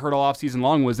think what we heard all offseason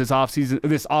long was this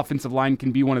offensive line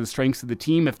can be one of the strengths of the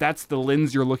team. If that's the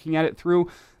lens you're looking at it through,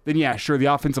 then yeah, sure, the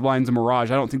offensive line's a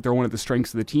mirage. I don't think they're one of the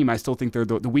strengths of the team. I still think they're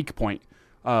the weak point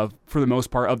for the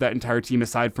most part of that entire team,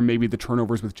 aside from maybe the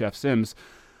turnovers with Jeff Sims.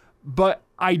 But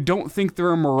I don't think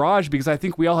they're a mirage because I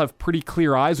think we all have pretty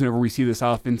clear eyes whenever we see this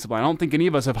offensive line. I don't think any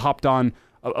of us have hopped on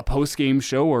a post-game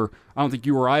show, or I don't think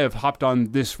you or I have hopped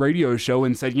on this radio show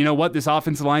and said, you know what, this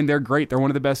offensive line, they're great. They're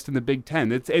one of the best in the Big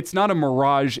Ten. It's not a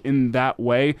mirage in that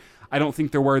way. I don't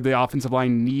think they're where the offensive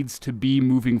line needs to be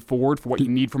moving forward for what you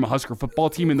need from a Husker football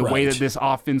team in the way that this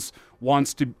offense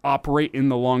wants to operate in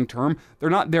the long term. They're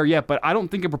not there yet, but I don't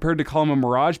think I'm prepared to call them a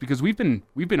mirage because we've been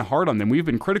hard on them. We've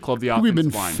been critical of the offensive line.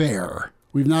 We've been fair.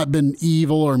 We've not been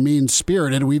evil or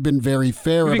mean-spirited. We've been very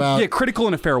fair about... Yeah, critical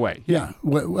in a fair way. Yeah,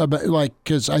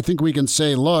 because I think we can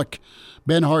say, look,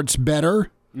 Ben Hart's better.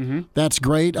 Mm-hmm. That's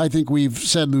great. I think we've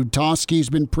said Lutoski's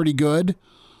been pretty good.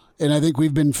 And I think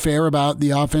we've been fair about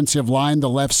the offensive line, the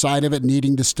left side of it,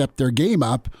 needing to step their game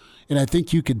up. And I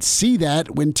think you could see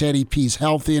that when Teddy P's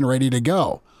healthy and ready to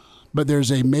go. But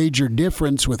there's a major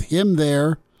difference with him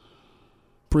there,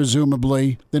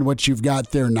 presumably, than what you've got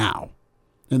there now.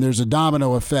 And there's a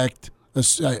domino effect,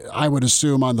 I would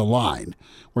assume, on the line,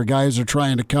 where guys are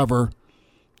trying to cover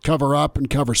up and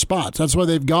cover spots. That's why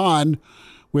they've gone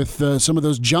with some of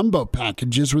those jumbo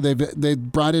packages where they've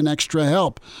brought in extra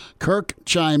help. Kirk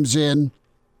chimes in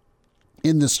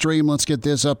the stream. Let's get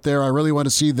this up there. I really want to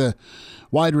see the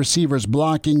wide receivers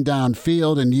blocking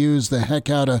downfield and use the heck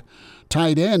out of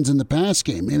tight ends in the pass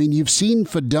game. I mean, you've seen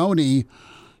Fedoni,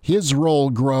 his role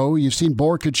grow. You've seen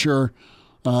Borkacher,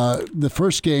 the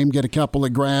first game, get a couple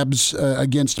of grabs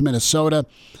against Minnesota.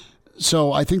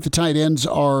 So I think the tight ends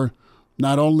are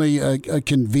not only a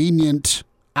convenient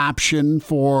option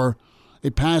for a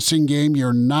passing game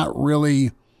you're not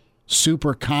really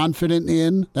super confident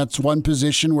in. That's one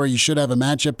position where you should have a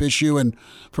matchup issue, and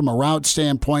from a route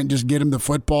standpoint, just get him the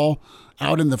football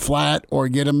out in the flat or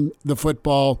get him the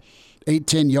football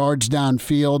 8-10 yards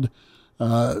downfield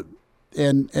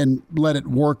and let it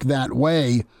work that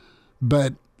way.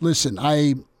 But listen,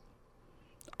 I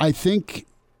think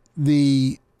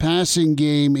the passing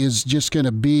game is just going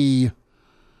to be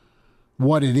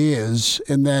what it is,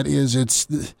 and that is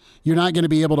you're not going to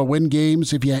be able to win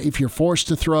games if you're forced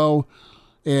to throw,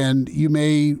 and you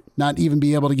may not even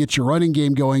be able to get your running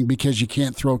game going because you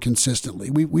can't throw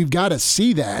consistently. We've got to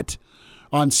see that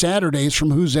on Saturdays from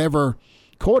who's ever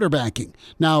quarterbacking.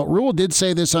 Now, Rule did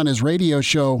say this on his radio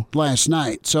show last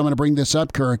night, so I'm going to bring this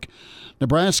up, Kirk.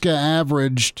 Nebraska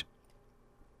averaged,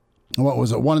 what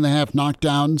was it, 1.5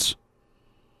 knockdowns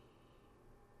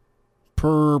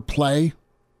per play.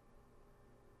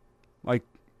 Like,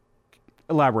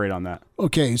 elaborate on that.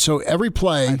 Okay, so every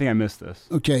play... I think I missed this.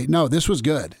 Okay, no, this was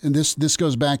good. And this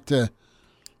goes back to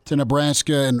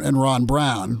Nebraska and Ron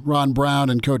Brown. Ron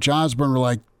Brown and Coach Osborne were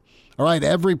like, all right,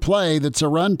 every play that's a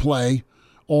run play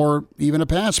or even a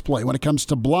pass play, when it comes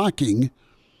to blocking,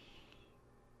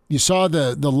 you saw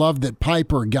the love that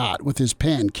Piper got with his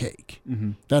pancake.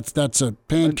 Mm-hmm. That's a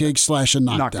pancake / a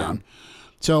knockdown.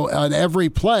 So on every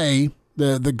play...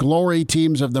 The glory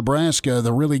teams of Nebraska,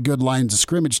 the really good lines of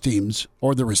scrimmage teams,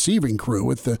 or the receiving crew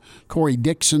with the Corey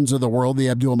Dixons of the world, the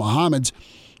Abdul Muhammads,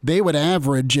 they would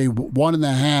average a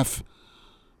 1.5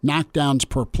 knockdowns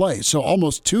per play. So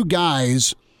almost 2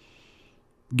 guys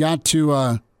got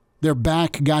to, their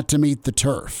back got to meet the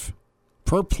turf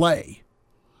per play.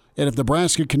 And if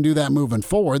Nebraska can do that moving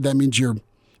forward, that means you're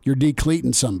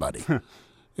decleating somebody.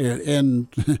 And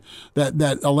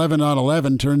that 11 on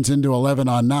 11 turns into 11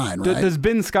 on 9, right? Does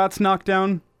Ben Scott's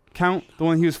knockdown count? The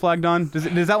one he was flagged on? Does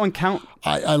that one count?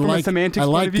 I like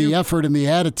the effort and the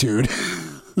attitude.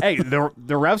 Hey, the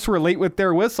refs were late with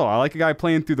their whistle. I like a guy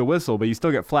playing through the whistle, but you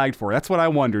still get flagged for it. That's what I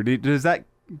wondered. Does that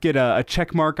get a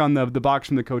check mark on the box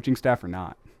from the coaching staff or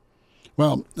not?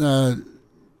 Well,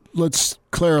 let's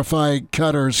clarify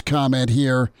Cutter's comment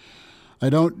here. I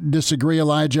don't disagree,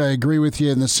 Elijah. I agree with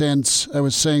you in the sense I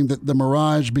was saying that the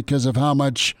mirage, because of how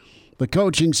much the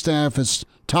coaching staff has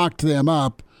talked them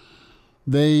up,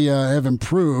 they have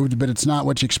improved, but it's not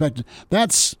what you expected. I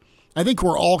think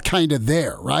we're all kind of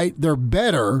there, right? They're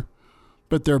better,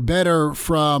 but they're better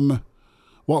from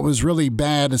what was really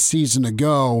bad a season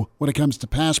ago when it comes to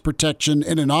pass protection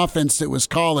in an offense that was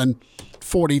calling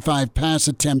 45 pass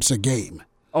attempts a game.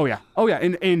 Oh yeah,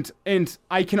 and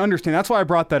I can understand. That's why I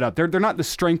brought that up. They're not the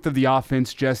strength of the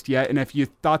offense just yet, and if you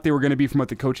thought they were going to be from what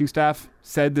the coaching staff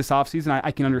said this offseason,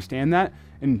 I can understand that,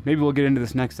 and maybe we'll get into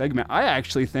this next segment. I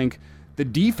actually think the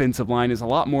defensive line is a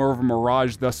lot more of a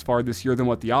mirage thus far this year than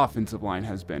what the offensive line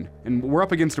has been. And we're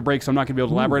up against a break, so I'm not going to be able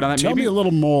to elaborate on that. Tell me a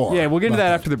little more. Yeah, we'll get into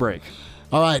that after the break.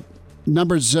 All right,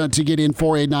 numbers to get in,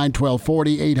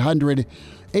 489-1240,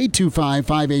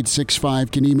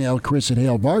 800-825-5865. Can email Chris at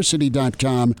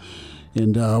HaleVarsity.com.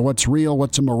 And what's real,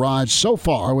 what's a mirage so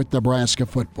far with Nebraska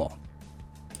football?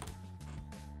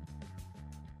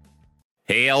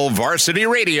 Hail Varsity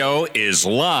Radio is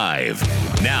live.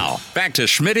 Now, back to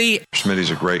Schmitty. Schmitty's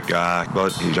a great guy,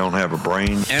 but he don't have a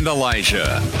brain. And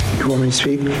Elijah. You want me to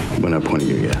speak? When I point at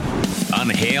you, yeah. On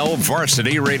Hail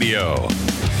Varsity Radio.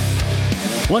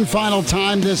 One final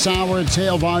time this hour, it's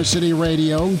Hail Varsity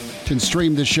Radio. You can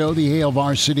stream the show, the Hail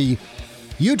Varsity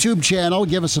YouTube channel.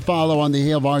 Give us a follow on the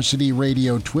Hail Varsity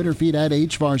Radio Twitter feed at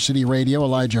HVarsity Radio.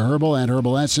 Elijah Herbal at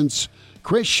Herbal Essence.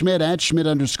 Chris Schmidt at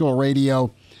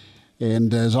Schmidt_radio.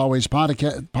 And as always,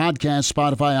 podcast,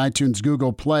 Spotify, iTunes,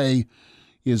 Google Play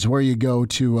is where you go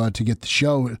to get the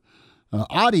show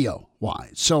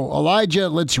audio-wise. So, Elijah,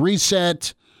 let's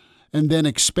reset and then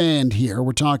expand here.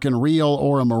 We're talking real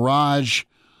or a mirage.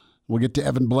 We'll get to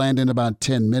Evan Bland in about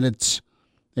 10 minutes.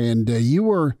 And you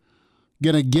were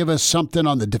going to give us something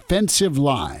on the defensive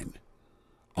line.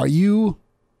 Are you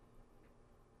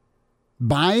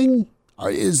buying?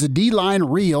 Is the D-line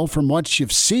real from what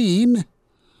you've seen?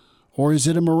 Or is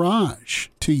it a mirage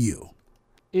to you?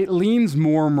 It leans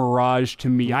more mirage to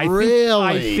me. I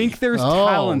think there's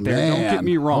talent there. Man. Don't get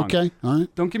me wrong. Okay, all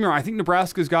right. Don't get me wrong. I think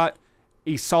Nebraska's got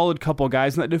a solid couple of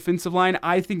guys in that defensive line.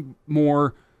 I think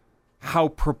more how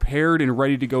prepared and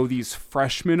ready to go these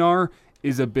freshmen are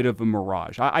is a bit of a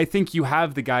mirage. I think you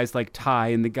have the guys like Ty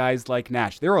and the guys like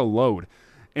Nash. They're a load.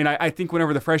 And I think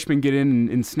whenever the freshmen get in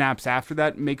and snaps after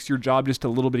that, makes your job just a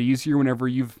little bit easier whenever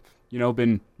you've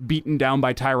been beaten down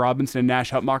by Ty Robinson and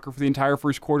Nash Hutmacher for the entire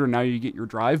first quarter. Now you get your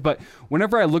drive. But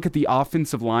whenever I look at the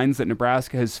offensive lines that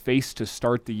Nebraska has faced to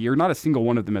start the year, not a single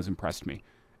one of them has impressed me.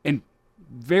 And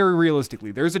very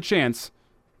realistically, there's a chance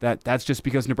that that's just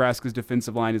because Nebraska's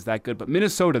defensive line is that good. But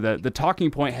Minnesota, the talking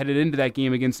point headed into that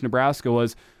game against Nebraska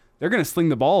was they're going to sling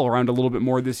the ball around a little bit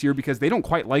more this year because they don't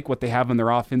quite like what they have on their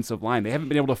offensive line. They haven't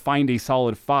been able to find a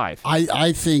solid 5.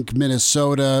 I think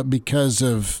Minnesota, because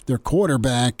of their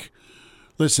quarterback,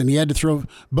 listen, he had to throw.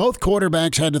 Both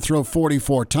quarterbacks had to throw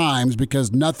 44 times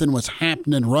because nothing was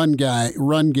happening run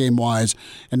game wise,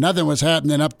 and nothing was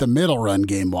happening up the middle run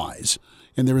game wise,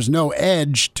 and there was no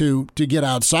edge to get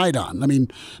outside on. I mean,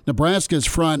 Nebraska's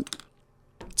front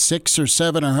 6 or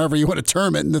 7 or however you want to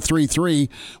term it in the 3-3,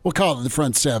 we'll call it the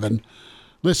front 7.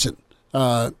 Listen,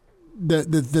 the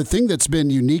thing that's been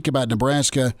unique about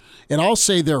Nebraska, and I'll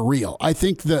say they're real. I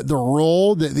think the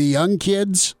role that the young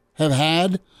kids have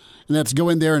had. And that's go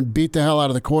in there and beat the hell out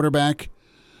of the quarterback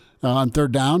on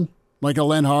third down, like a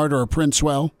Lenhart or a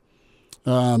Princewell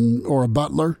or a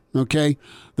Butler. Okay,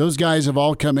 those guys have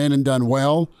all come in and done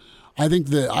well. I think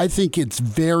it's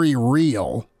very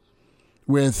real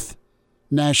with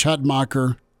Nash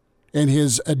Hutmacher and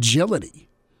his agility.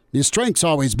 His strength's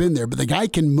always been there, but the guy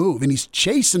can move and he's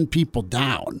chasing people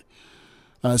down.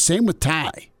 Same with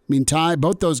Ty. I mean, Ty,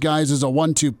 both those guys is a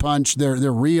 1-2 punch.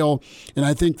 They're real. And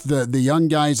I think the young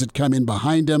guys that come in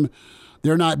behind him,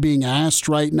 they're not being asked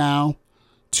right now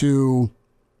to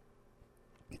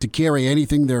carry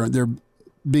anything. They're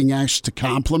being asked to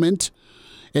compliment.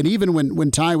 And even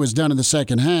when Ty was done in the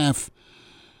second half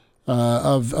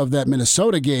of that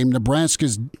Minnesota game,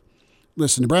 Nebraska's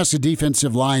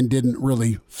defensive line didn't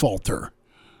really falter.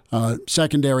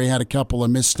 Secondary had a couple of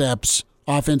missteps.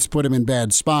 Offense put him in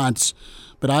bad spots.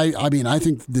 But I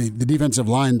think the defensive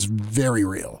line's very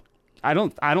real. I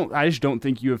just don't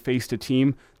think you have faced a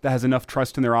team that has enough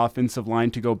trust in their offensive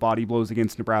line to go body blows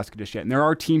against Nebraska just yet. And there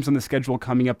are teams on the schedule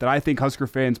coming up that I think Husker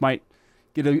fans might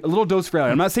get a little dose for.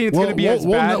 I'm not saying it's going to be as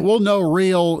bad. We'll know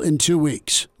real in 2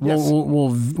 weeks. Yes.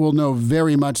 We'll know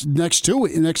very much next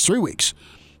 3 weeks.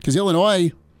 Because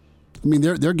Illinois, I mean,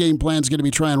 their game plan is going to be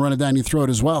try and run it down your throat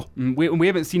as well. We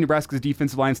haven't seen Nebraska's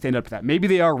defensive line stand up to that. Maybe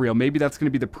they are real. Maybe that's going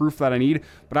to be the proof that I need.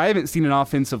 But I haven't seen an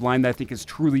offensive line that I think has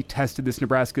truly tested this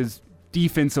Nebraska's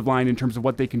defensive line in terms of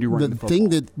what they can do running the football.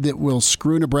 The thing that will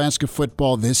screw Nebraska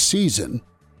football this season,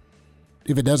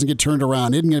 if it doesn't get turned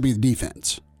around, isn't going to be the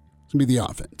defense. It's going to be the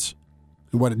offense.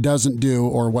 And what it doesn't do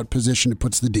or what position it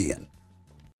puts the D in.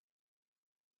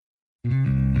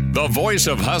 The voice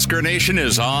of Husker Nation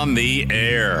is on the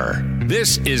air.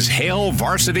 This is Hail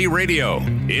Varsity Radio.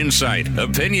 Insight,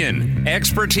 opinion,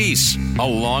 expertise,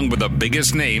 along with the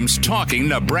biggest names talking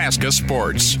Nebraska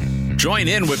sports. Join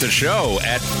in with the show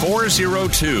at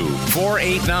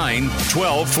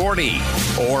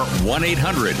 402-489-1240 or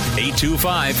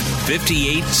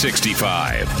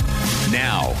 1-800-825-5865.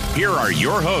 Now, here are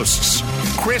your hosts,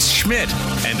 Chris Schmidt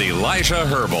and Elijah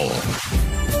Herbal.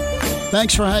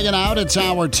 Thanks for hanging out. It's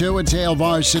Hour 2. It's Hail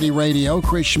Varsity Radio.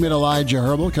 Chris Schmidt, Elijah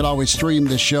Herbal. Could always stream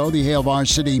the show, the Hail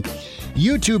Varsity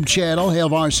YouTube channel, Hail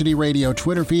Varsity Radio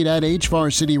Twitter feed at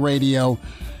HVarsity Radio.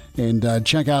 And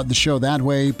check out the show that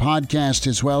way. Podcast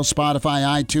as well. Spotify,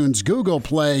 iTunes, Google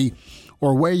Play,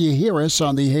 or where you hear us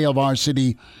on the Hail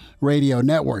Varsity Radio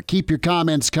Network. Keep your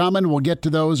comments coming. We'll get to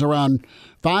those around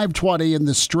 5:20 in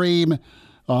the stream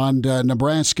on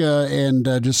Nebraska and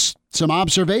just some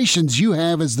observations you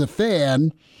have as the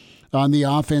fan on the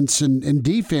offense and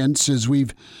defense as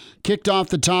we've kicked off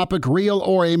the topic, real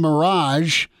or a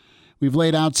mirage. We've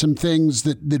laid out some things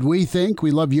that we think.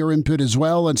 We love your input as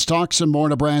well. Let's talk some more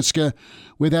Nebraska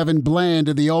with Evan Bland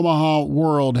of the Omaha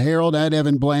World Herald at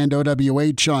Evan Bland,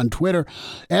 OWH on Twitter.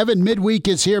 Evan, midweek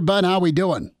is here, bud. How we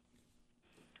doing?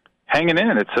 Hanging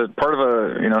in. It's a part of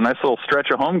a nice little stretch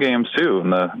of home games too,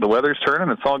 and the weather's turning.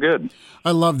 It's all good.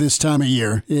 I love this time of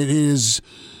year. It is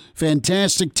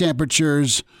fantastic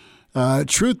temperatures.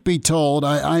 Truth be told,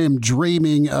 I am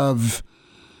dreaming of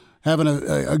having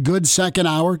a good second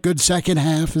hour, good second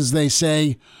half, as they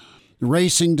say,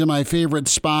 racing to my favorite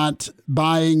spot,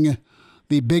 buying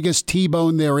the biggest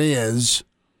T-bone there is,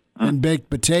 and baked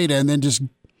potato, and then just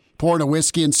pouring a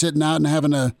whiskey and sitting out and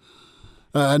having a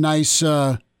nice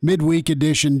midweek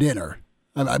edition dinner.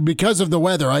 Because of the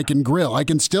weather, I can grill. I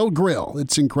can still grill.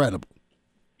 It's incredible.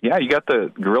 Yeah, you got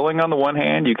the grilling on the one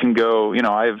hand. You can go,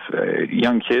 I have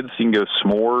young kids. So you can go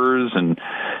s'mores and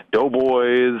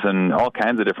doughboys and all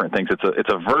kinds of different things. It's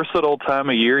a versatile time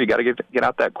of year. You got to get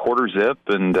out that quarter zip,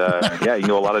 and yeah, you can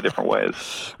go a lot of different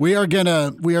ways. We are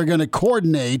gonna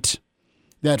coordinate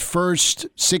that first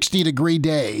 60-degree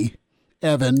day,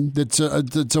 Evan. That's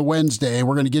a Wednesday.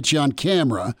 We're gonna get you on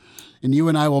camera, and you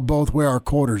and I will both wear our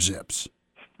quarter zips.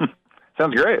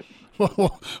 Sounds great.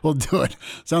 We'll do it.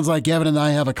 Sounds like Evan and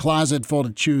I have a closet full to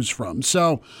choose from.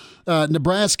 So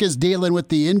Nebraska's dealing with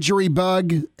the injury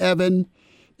bug, Evan,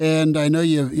 and I know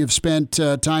you've spent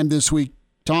time this week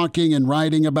talking and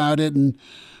writing about it. And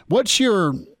what's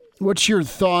your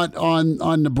thought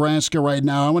on Nebraska right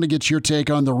now? I want to get your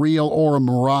take on the real or a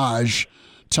mirage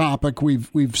topic we've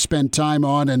spent time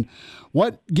on. And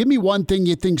give me one thing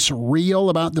you think's real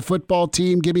about the football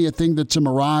team. Give me a thing that's a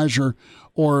mirage,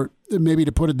 or maybe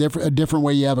to put it a different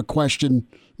way, you have a question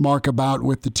mark about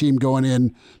with the team going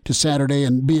in to Saturday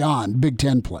and beyond Big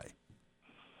Ten play.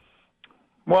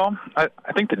 Well, I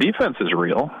think the defense is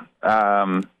real.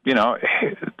 The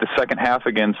second half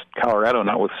against Colorado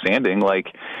notwithstanding,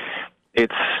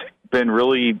 it's been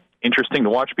really interesting to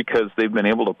watch because they've been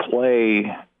able to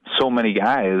play so many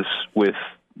guys with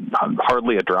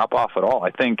hardly a drop-off at all.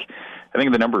 I think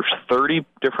the number is 30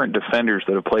 different defenders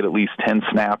that have played at least 10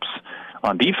 snaps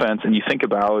on defense, and you think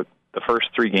about the first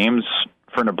three games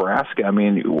for Nebraska,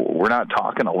 we're not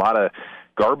talking a lot of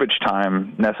garbage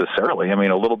time necessarily.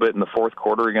 A little bit in the fourth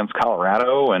quarter against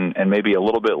Colorado and maybe a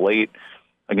little bit late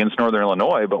against Northern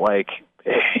Illinois, but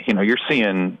you're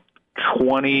seeing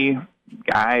 20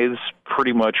 guys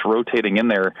pretty much rotating in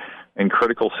there in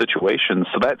critical situations.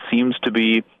 So that seems to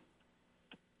be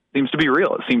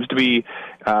real. It seems to be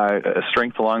a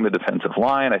strength along the defensive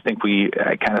line. I think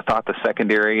I kind of thought the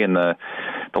secondary and the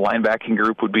linebacking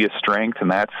group would be a strength,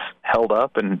 and that's held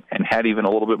up and had even a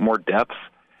little bit more depth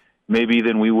maybe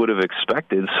than we would have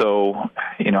expected. So,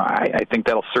 I think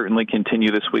that'll certainly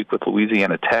continue this week with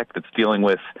Louisiana Tech, that's dealing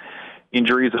with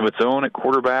injuries of its own at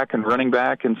quarterback and running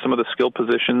back and some of the skill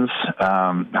positions.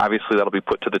 Obviously, that'll be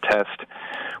put to the test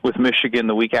with Michigan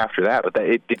the week after that. But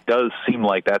it does seem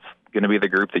like that's going to be the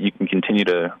group that you can continue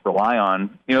to rely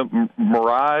on.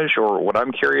 Mirage, or what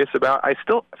I'm curious about, I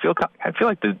feel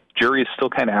like the jury is still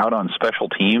kind of out on special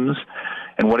teams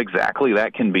and what exactly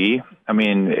that can be.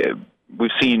 We've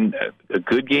seen a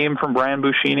good game from Brian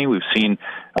Buschini. We've seen,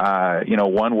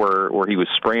 one where he was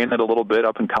spraying it a little bit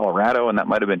up in Colorado, and that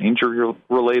might have been injury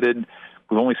related.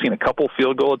 We've only seen a couple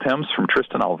field goal attempts from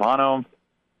Tristan Alvano.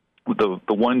 The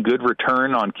one good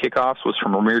return on kickoffs was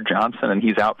from Ramir Johnson, and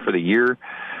he's out for the year.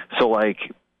 So,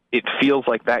 it feels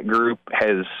like that group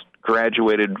has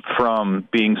graduated from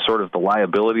being sort of the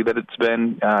liability that it's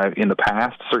been in the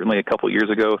past, certainly a couple years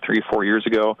ago, 3 or 4 years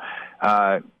ago.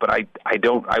 But I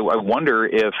wonder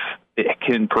if it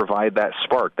can provide that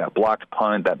spark, that blocked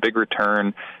punt, that big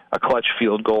return, a clutch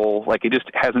field goal. It just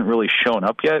hasn't really shown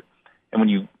up yet. And when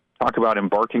you talk about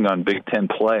embarking on Big Ten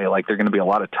play, there are going to be a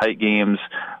lot of tight games,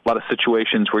 a lot of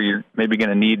situations where you're maybe going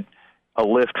to need a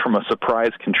lift from a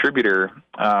surprise contributor,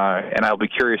 and I'll be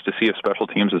curious to see if special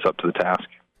teams is up to the task.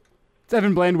 It's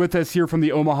Evan Bland with us here from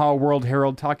the Omaha World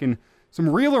Herald, talking some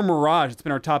real or mirage. It's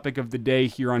been our topic of the day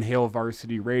here on Hail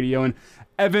Varsity Radio. And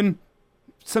Evan,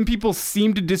 some people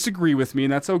seem to disagree with me,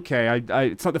 and that's okay.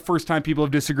 It's not the first time people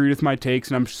have disagreed with my takes,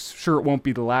 and I'm sure it won't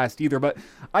be the last either. But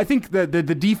I think that the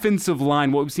defensive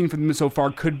line, what we've seen from them so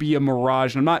far, could be a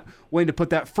mirage. And I'm not willing to put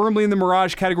that firmly in the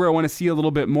mirage category. I want to see a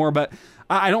little bit more, but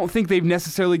I don't think they've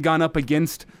necessarily gone up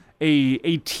against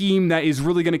a team that is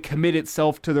really going to commit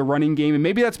itself to the running game. And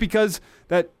maybe that's because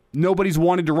that nobody's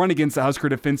wanted to run against the Husker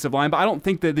defensive line, but I don't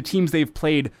think that the teams they've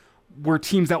played were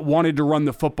teams that wanted to run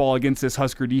the football against this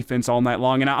Husker defense all night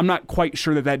long. And I'm not quite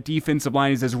sure that defensive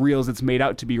line is as real as it's made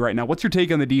out to be right now. What's your take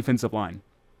on the defensive line?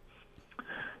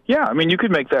 Yeah, I mean, you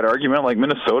could make that argument. Like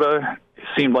Minnesota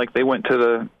seemed like they went to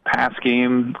the pass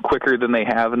game quicker than they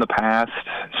have in the past.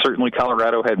 Certainly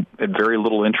Colorado had very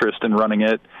little interest in running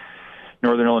it.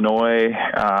 Northern Illinois,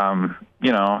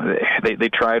 they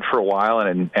tried for a while,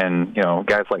 and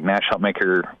guys like Nash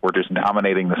Hutmaker were just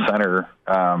dominating the center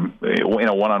in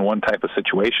a one-on-one type of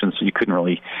situation, so you couldn't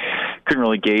really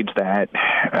gauge that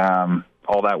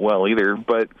all that well either.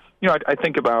 But I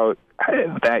think about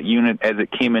that unit as it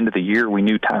came into the year. We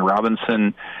knew Ty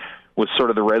Robinson was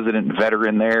sort of the resident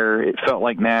veteran there. It felt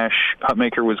like Nash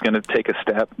Hutmaker was going to take a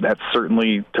step. That's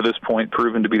certainly to this point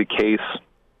proven to be the case.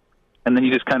 And then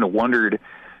you just kind of wondered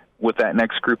with that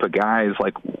next group of guys,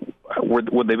 like,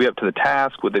 would they be up to the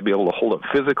task? Would they be able to hold up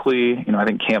physically? I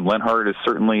think Cam Lenhart has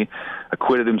certainly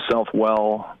acquitted himself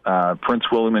well. Prince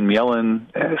William and Mielin,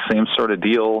 same sort of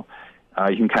deal.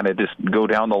 You can kind of just go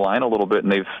down the line a little bit,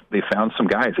 and they've found some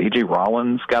guys. A.J.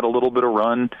 Rollins got a little bit of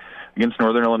run against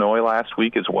Northern Illinois last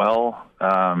week as well.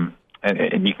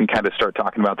 And you can kind of start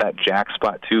talking about that jack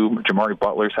spot, too. Jamari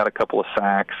Butler's had a couple of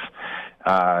sacks.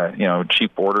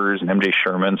 Chief Borders and MJ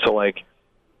Sherman. So,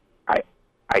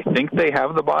 I think they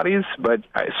have the bodies, but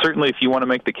certainly if you want to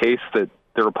make the case that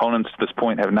their opponents at this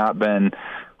point have not been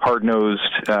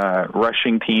hard-nosed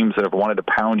rushing teams that have wanted to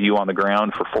pound you on the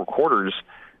ground for 4 quarters,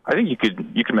 I think you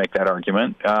could make that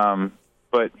argument.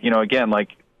 But, again, like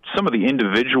some of the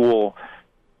individual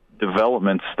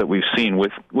developments that we've seen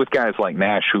with guys like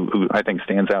Nash, who I think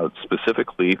stands out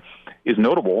specifically, is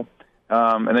notable.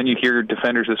 And then you hear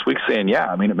defenders this week saying,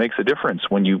 it makes a difference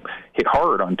when you hit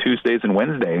hard on Tuesdays and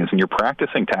Wednesdays and you're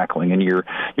practicing tackling and you're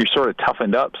sort of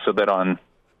toughened up so that on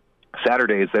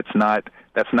Saturdays that's not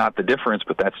the difference,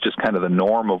 but that's just kind of the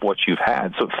norm of what you've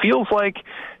had. So it feels like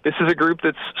this is a group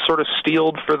that's sort of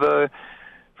steeled for the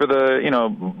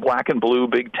black and blue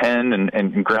Big Ten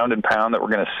and ground and pound that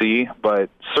we're going to see. But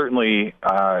certainly,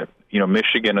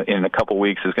 Michigan in a couple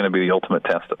weeks is going to be the ultimate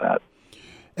test of that.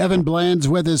 Evan Bland's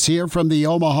with us here from the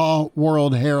Omaha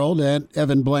World Herald at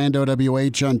Evan Bland,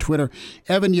 OWH on Twitter.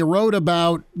 Evan, you wrote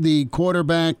about the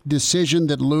quarterback decision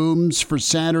that looms for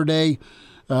Saturday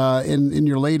in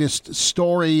your latest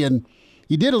story, and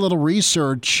you did a little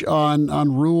research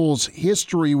on Rhule's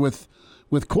history with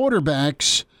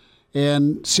quarterbacks,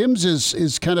 and Sims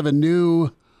is kind of a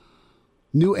new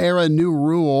era, new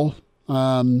Rhule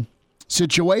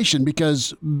situation,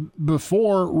 because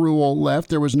before Rhule left,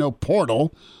 there was no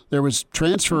portal. There was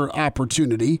transfer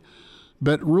opportunity.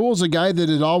 But Rhule's a guy that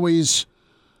had always,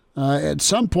 at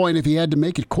some point, if he had to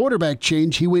make a quarterback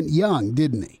change, he went young,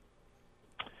 didn't he?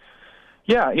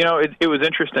 Yeah, it was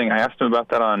interesting. I asked him about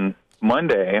that on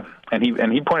Monday, and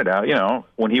he pointed out,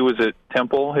 when he was at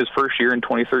Temple his first year in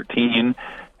 2013,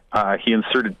 he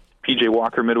inserted P.J.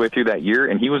 Walker midway through that year,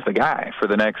 and he was the guy for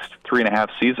the next 3.5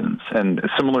 seasons. And a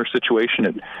similar situation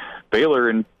at Baylor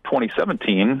in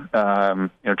 2017.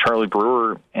 Charlie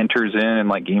Brewer enters in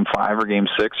like Game 5 or Game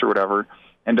 6 or whatever,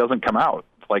 and doesn't come out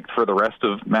like for the rest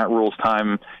of Matt Rhule's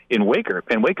time in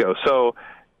Waco. So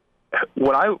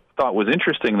what I thought was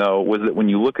interesting, though, was that when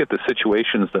you look at the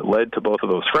situations that led to both of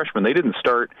those freshmen, they didn't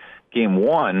start Game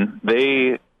 1.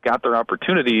 They got their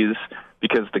opportunities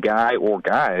because the guy or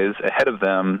guys ahead of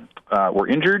them were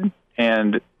injured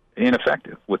and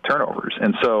ineffective with turnovers.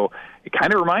 And so it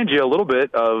kind of reminds you a little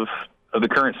bit of the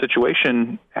current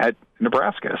situation at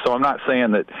Nebraska. So I'm not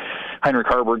saying that Heinrich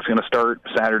Harburg's going to start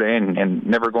Saturday and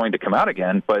never going to come out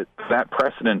again, but that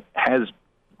precedent has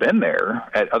been there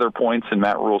at other points in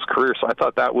Matt Rhule's career. So I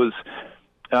thought that was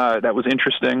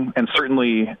interesting. And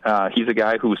certainly he's a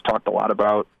guy who's talked a lot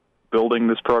about building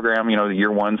this program, the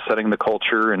year one, setting the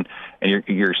culture, and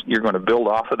you're going to build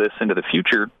off of this into the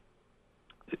future.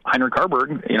 Heinrich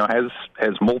Harburg,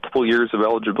 has multiple years of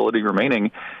eligibility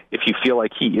remaining. If you feel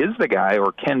like he is the guy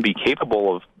or can be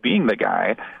capable of being the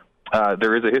guy,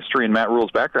 there is a history in Matt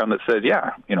Rhule's background that says,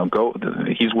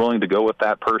 he's willing to go with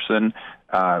that person,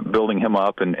 building him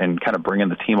up and kind of bringing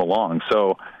the team along.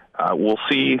 So we'll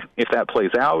see if that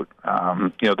plays out.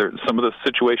 Some of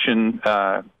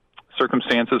the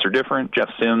circumstances are different. Jeff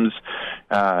Sims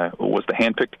was the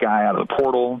handpicked guy out of the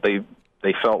portal.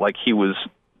 They felt like he was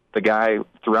the guy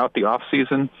throughout the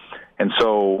offseason. And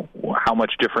so how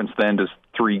much difference then does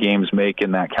 3 games make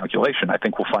in that calculation? I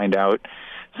think we'll find out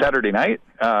Saturday night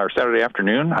or Saturday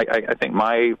afternoon. I think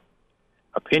my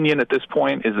opinion at this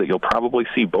point is that you'll probably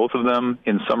see both of them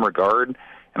in some regard.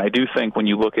 And I do think when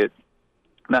you look at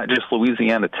not just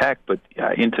Louisiana Tech, but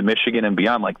into Michigan and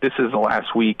beyond. Like, this is the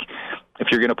last week. If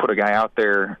you're going to put a guy out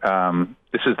there,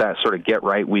 this is that sort of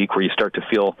get-right week where you start to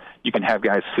feel you can have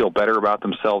guys feel better about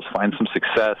themselves, find some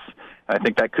success. I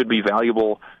think that could be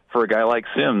valuable for a guy like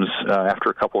Sims after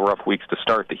a couple of rough weeks to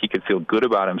start, that he could feel good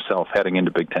about himself heading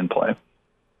into Big Ten play.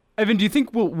 Evan, do you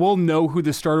think we'll know who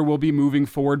the starter will be moving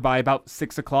forward by about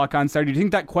 6 o'clock on Saturday? Do you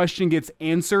think that question gets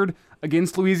answered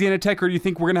against Louisiana Tech, or do you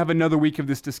think we're going to have another week of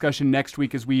this discussion next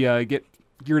week as we get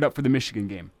geared up for the Michigan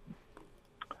game?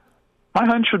 My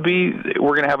hunch would be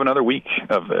we're going to have another week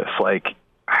of this. Like,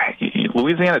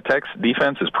 Louisiana Tech's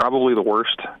defense is probably the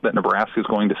worst that Nebraska is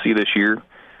going to see this year,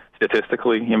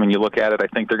 statistically. I mean, you look at it, I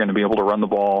think they're going to be able to run the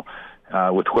ball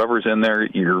with whoever's in there.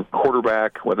 Your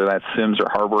quarterback, whether that's Sims or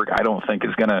Harburg, I don't think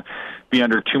is going to be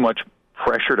under too much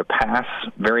pressure to pass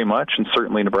very much, and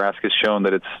certainly Nebraska's shown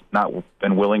that it's not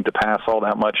been willing to pass all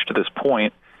that much to this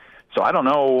point. So I don't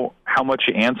know how much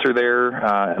you answer there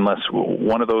unless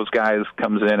one of those guys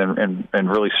comes in and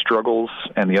really struggles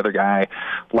and the other guy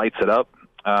lights it up.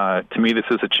 To me, this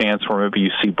is a chance where maybe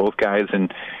you see both guys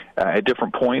at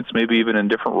different points, maybe even in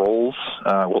different roles.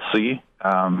 We'll see.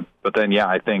 But then,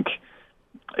 I think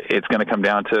it's going to come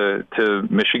down to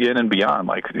Michigan and beyond.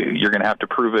 Like, you're going to have to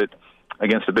prove it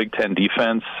against a Big Ten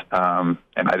defense, and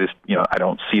I just, I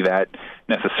don't see that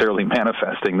necessarily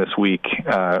manifesting this week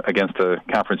against a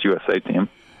Conference USA team.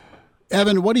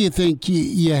 Evan, what do you think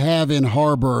you have in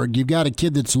Harburg? You've got a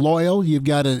kid that's loyal. You've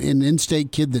got an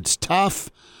in-state kid that's tough.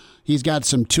 He's got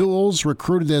some tools,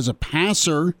 recruited as a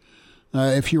passer,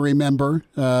 if you remember,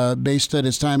 based on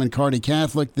his time in Kearney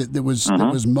Catholic, that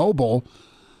was mobile.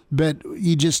 But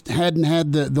he just hadn't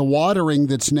had the watering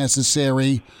that's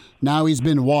necessary. Now he's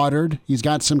been watered. He's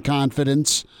got some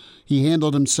confidence. He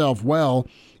handled himself well.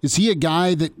 Is he a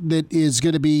guy that is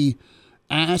going to be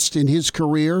asked in his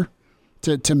career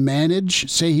to manage,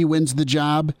 say he wins the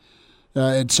job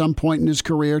at some point in his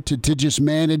career, to just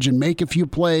manage and make a few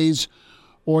plays?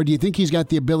 Or do you think he's got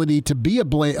the ability to be a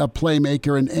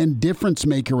playmaker and difference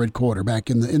maker at quarterback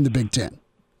in the Big Ten?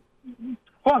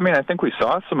 Well, I mean, I think we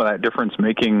saw some of that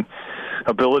difference-making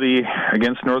ability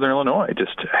against Northern Illinois.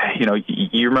 Just,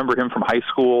 you remember him from high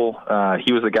school.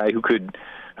 He was a guy who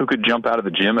could jump out of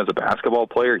the gym as a basketball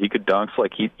player. He could dunk.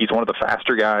 Like, he's one of the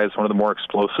faster guys, one of the more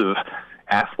explosive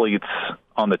athletes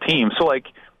on the team. So, like,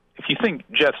 if you think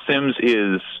Jeff Sims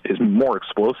is more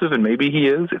explosive, and maybe he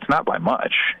is, it's not by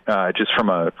much, just from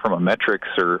a metrics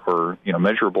or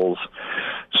measurables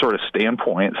sort of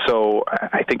standpoint. So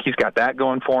I think he's got that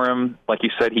going for him. Like you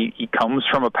said, he comes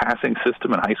from a passing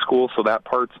system in high school, so that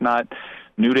part's not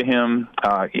new to him.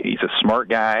 He's a smart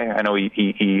guy. I know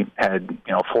he had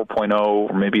 4.0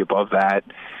 or maybe above that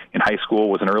in high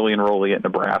school, was an early enrollee at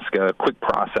Nebraska, quick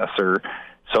processor.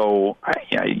 So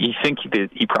you think that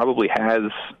he probably has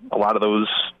a lot of those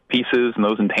pieces and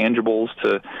those intangibles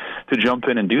to jump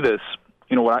in and do this.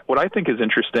 What I think is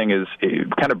interesting is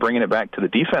kind of bringing it back to the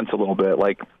defense a little bit.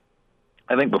 Like,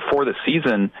 I think before the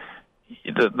season,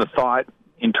 the thought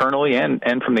internally and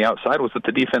from the outside was that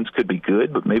the defense could be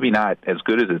good, but maybe not as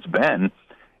good as it's been.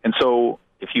 And so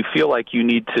if you feel like you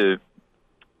need to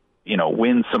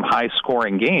win some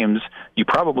high-scoring games, you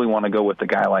probably want to go with a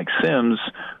guy like Sims,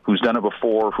 who's done it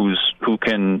before, who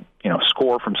can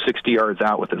score from 60 yards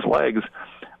out with his legs.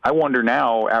 I wonder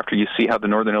now, after you see how the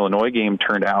Northern Illinois game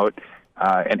turned out,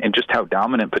 and just how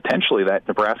dominant potentially that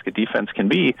Nebraska defense can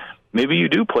be, maybe you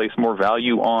do place more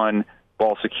value on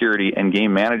ball security and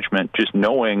game management, just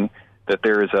knowing that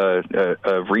there is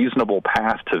a reasonable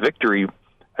path to victory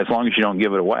as long as you don't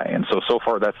give it away. And so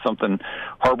far that's something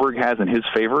Harburg has in his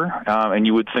favor, and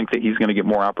you would think that he's going to get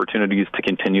more opportunities to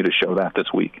continue to show that this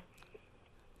week.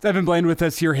 It's Evan Bland with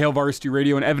us here, Hail Varsity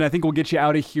Radio. And Evan, I think we'll get you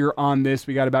out of here on this.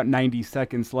 We got about 90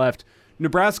 seconds left.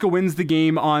 Nebraska wins the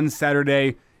game on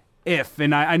Saturday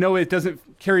and I know it doesn't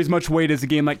carry as much weight as a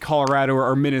game like Colorado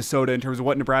or Minnesota in terms of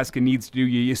what Nebraska needs to do.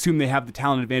 You assume they have the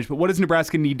talent advantage, but what does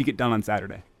Nebraska need to get done on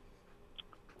Saturday?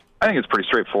 I think it's pretty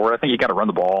straightforward. I think you got to run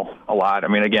the ball a lot. I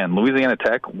mean, again, Louisiana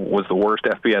Tech was the worst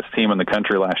FBS team in the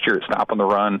country last year at stopping the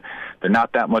run. They're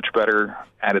not that much better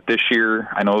at it this year.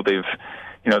 I know they've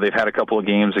had a couple of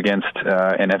games against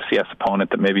an FCS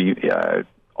opponent that maybe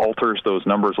alters those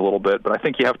numbers a little bit, but I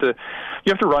think you have to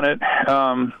run it.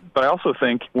 But I also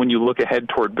think when you look ahead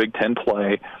toward Big Ten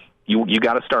play, you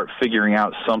got to start figuring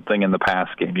out something in the pass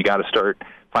game. You got to start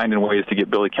finding ways to get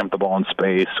Billy Kemp the ball in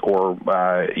space, or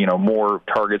more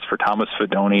targets for Thomas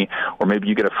Fidone, or maybe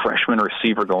you get a freshman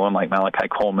receiver going like Malachi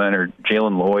Coleman or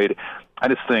Jalen Lloyd. I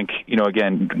just think,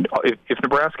 again, if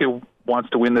Nebraska wants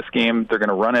to win this game, they're going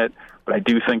to run it. But I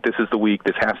do think this is the week.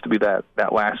 This has to be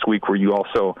that last week where you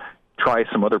also try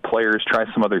some other players, try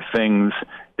some other things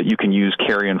that you can use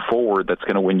carrying forward that's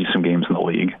going to win you some games in the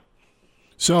league.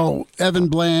 So Evan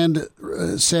Bland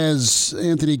says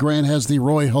Anthony Grant has the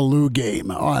Roy Halou game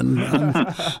on.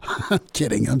 I'm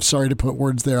kidding. I'm sorry to put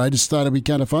words there. I just thought it'd be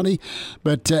kind of funny.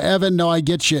 But Evan, no, I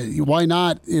get you. Why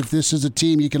not? If this is a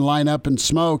team you can line up and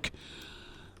smoke,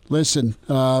 listen,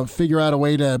 figure out a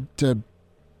way to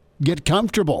get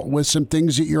comfortable with some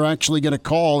things that you're actually going to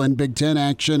call in Big Ten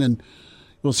action, and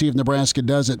we'll see if Nebraska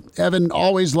does it. Evan,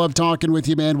 always love talking with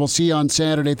you, man. We'll see you on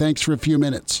Saturday. Thanks for a few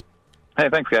minutes. Hey,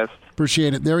 thanks, guys.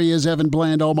 Appreciate it. There he is, Evan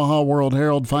Bland, Omaha World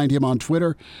Herald. Find him on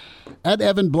Twitter at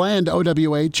Evan Bland,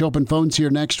 OWH. Open phones here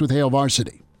next with Hail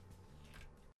Varsity.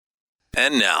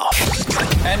 And now,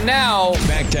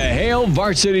 back to Hail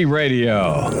Varsity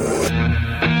Radio.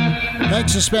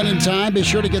 Thanks for spending time. Be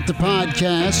sure to get the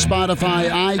podcast, Spotify,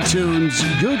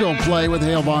 iTunes, Google Play with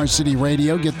Hail Varsity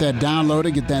Radio. Get that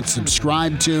downloaded, get that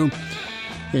subscribed to,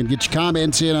 and get your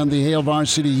comments in on the Hail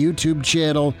Varsity YouTube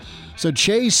channel. So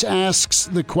Chase asks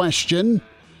the question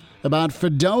about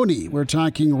Fedoni. We're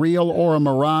talking real or a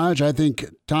mirage. I think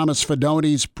Thomas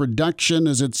Fedoni's production,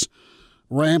 as it's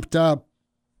ramped up,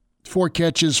 4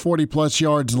 catches, 40-plus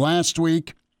yards last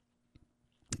week.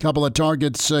 A couple of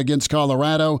targets against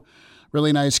Colorado.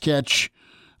 Really nice catch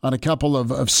on a couple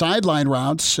of sideline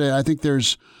routes. I think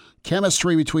there's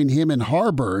chemistry between him and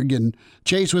Harburg. And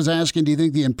Chase was asking, do you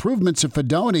think the improvements of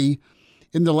Fedoni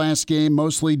in the last game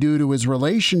mostly due to his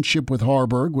relationship with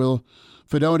Harburg? Will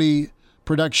Fedoni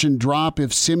production drop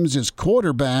if Sims is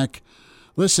quarterback?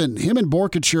 Listen, him and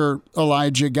Borkature,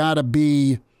 Elijah, got to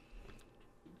be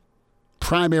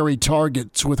primary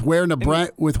targets with where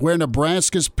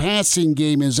Nebraska's passing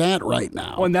game is at right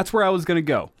now. Well, and that's where I was going to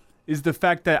go, is the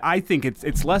fact that I think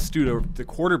it's less due to the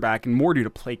quarterback and more due to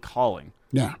play calling.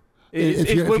 Yeah.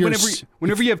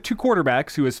 Whenever you have 2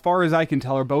 quarterbacks who, as far as I can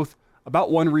tell, are both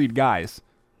about one-read guys.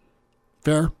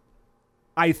 Fair.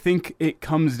 I think it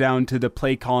comes down to the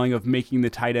play calling of making the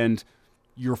tight end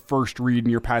your first read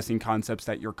in your passing concepts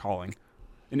that you're calling.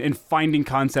 And finding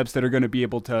concepts that are going to be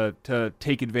able to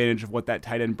take advantage of what that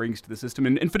tight end brings to the system.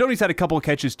 And Fedoni's had a couple of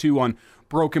catches, too, on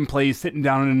broken plays, sitting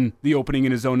down in the opening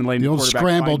in his zone and letting the old quarterback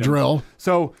scramble find him. drill.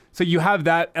 So you have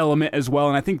that element as well,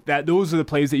 and I think that those are the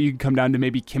plays that you can come down to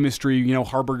maybe chemistry. You know,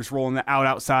 Harburg's rolling the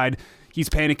outside. He's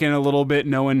panicking a little bit,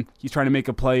 knowing he's trying to make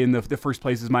a play, and the first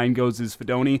place his mind goes is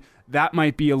Fedoni. That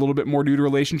might be a little bit more due to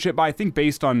relationship, but I think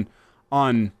based on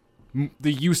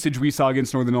the usage we saw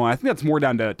against Northern Illinois, I think that's more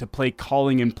down to play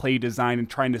calling and play design and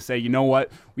trying to say, you know what,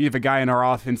 we have a guy in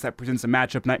our offense that presents a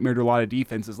matchup nightmare to a lot of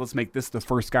defenses. Let's make this the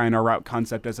first guy in our route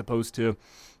concept, as opposed to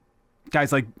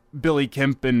guys like Billy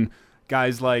Kemp and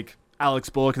guys like Alex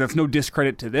Bullock. And that's no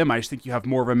discredit to them. I just think you have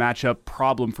more of a matchup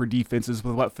problem for defenses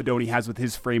with what Fedoni has with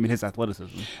his frame and his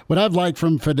athleticism. What I've liked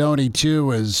from Fedoni,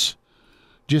 too, is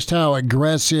just how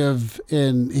aggressive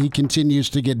and he continues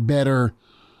to get better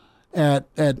at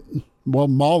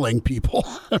mauling people,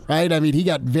 right? I mean, he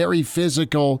got very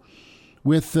physical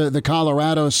with the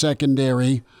Colorado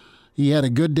secondary. He had a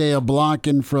good day of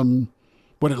blocking from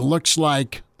what it looks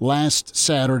like last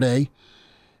Saturday,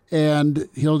 and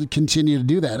he'll continue to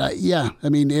do that. I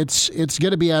mean, it's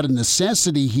going to be out of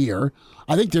necessity here.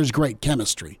 I think there's great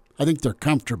chemistry. I think they're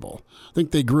comfortable. I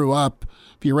think they grew up.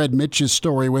 If you read Mitch's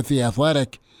story with The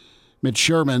Athletic, Mitch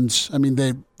Sherman's, I mean,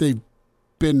 they've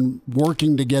been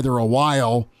working together a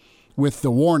while with the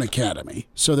Warren Academy,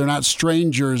 so they're not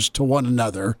strangers to one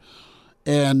another,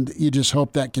 and you just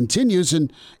hope that continues.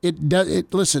 And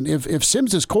listen, if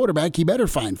Sims is quarterback, he better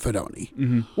find Fedoni.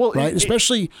 Mm-hmm. Well, right?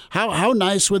 Especially how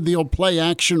nice would the old play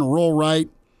action roll right?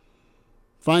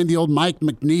 Find the old Mike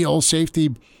McNeil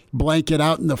safety blanket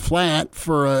out in the flat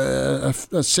for a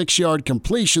 6-yard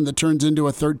completion that turns into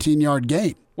a 13-yard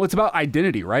gain. Well, it's about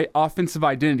identity, right? Offensive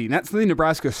identity. And that's something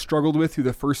Nebraska struggled with through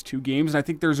the first 2 games. And I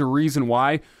think there's a reason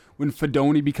why when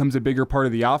Fedoni becomes a bigger part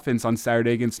of the offense on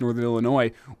Saturday against Northern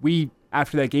Illinois, we,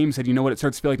 after that game, said, you know what, it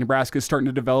starts to feel like Nebraska is starting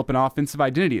to develop an offensive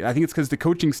identity. I think it's because the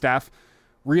coaching staff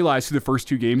realized through the first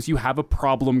 2 games you have a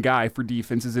problem guy for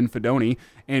defenses in Fedoni,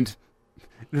 and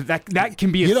that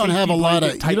can be a play. You don't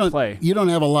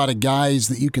have a lot of guys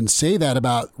that you can say that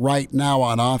about right now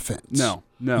on offense. No.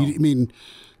 I mean,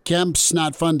 Kemp's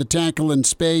not fun to tackle in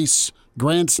space.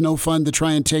 Grant's no fun to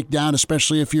try and take down,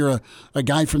 especially if you're a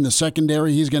guy from the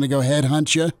secondary. He's going to go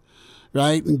headhunt you,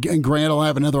 right? And Grant will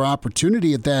have another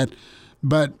opportunity at that.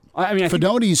 But I mean,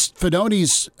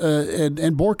 Fedoni's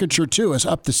and Borkature, too, as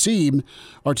up the seam,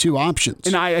 are 2 options.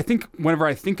 And I think whenever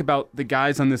I think about the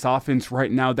guys on this offense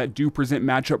right now that do present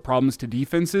matchup problems to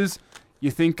defenses,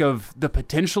 You think of the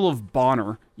potential of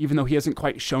Bonner, even though he hasn't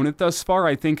quite shown it thus far.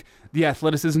 I think the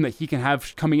athleticism that he can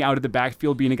have coming out of the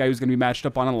backfield, being a guy who's going to be matched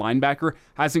up on a linebacker,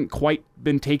 hasn't quite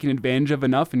been taken advantage of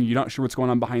enough, and you're not sure what's going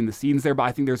on behind the scenes there, but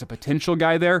I think there's a potential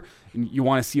guy there, and you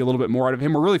want to see a little bit more out of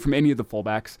him, or really from any of the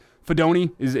fullbacks.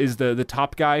 Fedoni is the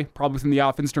top guy, probably within the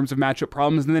offense in terms of matchup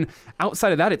problems, and then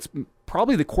outside of that, it's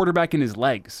probably the quarterback in his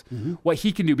legs, what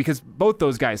he can do, because both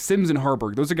those guys, Sims and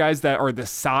Harburg, those are guys that are the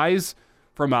size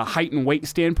from a height and weight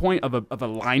standpoint of a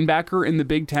linebacker in the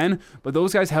Big Ten, but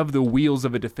those guys have the wheels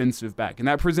of a defensive back, and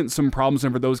that presents some problems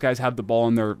whenever those guys have the ball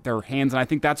in their hands, and I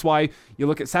think that's why you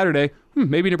look at Saturday,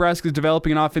 maybe Nebraska's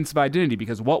developing an offensive identity,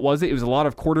 because what was it? It was a lot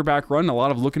of quarterback run, a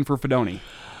lot of looking for Fedoni.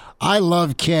 I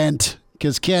love Kent,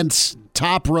 because Kent's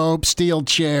top rope, steel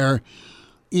chair,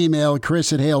 email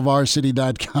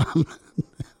chris@halevarsity.com.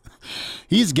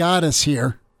 He's got us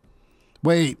here.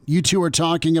 Wait, you two are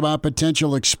talking about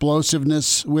potential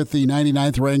explosiveness with the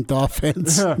 99th ranked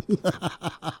offense?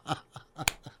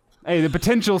 Hey, the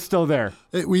potential's still there.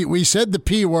 We said the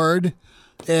P word,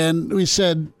 and we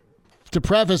said, to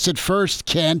preface it first,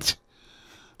 Kent,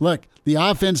 look, the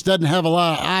offense doesn't have a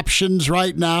lot of options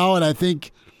right now, and I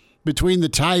think between the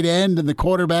tight end and the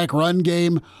quarterback run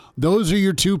game, those are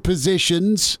your two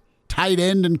positions, tight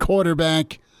end and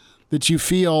quarterback, that you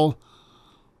feel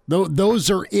those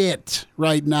are it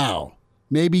right now.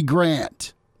 Maybe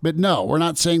Grant. But no, we're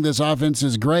not saying this offense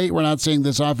is great. We're not saying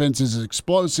this offense is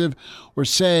explosive. We're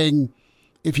saying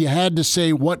if you had to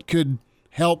say what could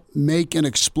help make an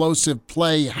explosive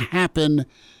play happen,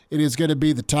 it is going to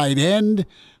be the tight end.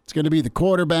 It's going to be the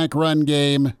quarterback run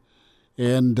game.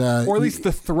 And or at least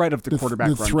the threat of the quarterback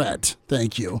run. The threat.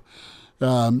 Thank you.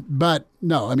 But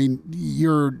no, I mean,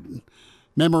 your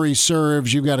memory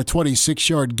serves, you've got a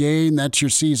 26-yard gain. That's your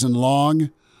season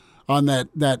long on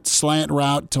that slant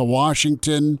route to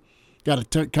Washington.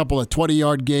 Got a couple of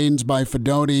 20-yard gains by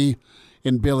Fedoni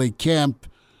and Billy Kemp.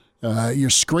 Your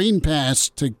screen pass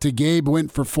to Gabe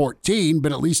went for 14,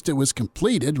 but at least it was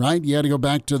completed, right? You had to go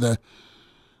back to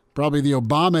probably the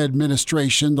Obama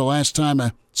administration the last time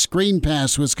a screen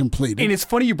pass was completed. And it's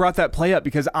funny you brought that play up,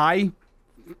 because I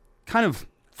kind of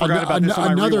forgot about this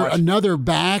on my rewatch. Another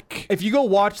back. If you go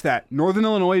watch that, Northern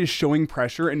Illinois is showing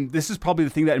pressure, and this is probably the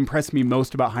thing that impressed me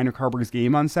most about Heinrich Harburg's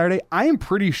game on Saturday. I am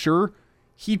pretty sure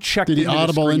he checked into the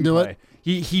audible into it.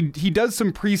 He does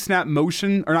some pre-snap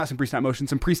motion, or not some pre-snap motion,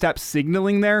 some pre-snap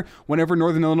signaling there whenever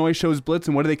Northern Illinois shows blitz,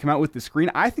 and what do they come out with the screen?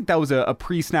 I think that was a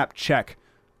pre-snap check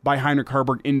by Heinrich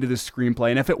Harburg into the screenplay.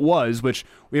 And if it was, which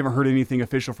we haven't heard anything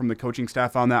official from the coaching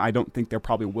staff on that, I don't think they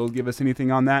probably will give us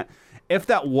anything on that. If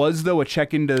that was, though, a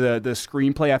check into the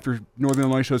screenplay after Northern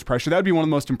Illinois shows pressure, that would be one of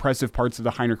the most impressive parts of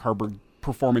the Heinrich Harburg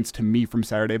performance to me from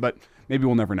Saturday, but maybe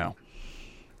we'll never know.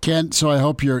 Kent, so I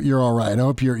hope you're all right. I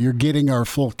hope you're getting our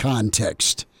full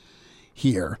context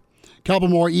here. Couple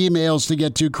more emails to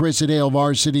get to,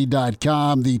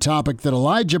 chris@halevarsity.com. The topic that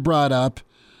Elijah brought up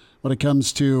when it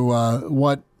comes to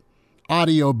what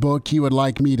audiobook he would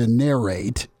like me to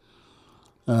narrate.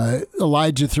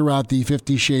 Elijah threw out the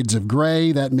 50 Shades of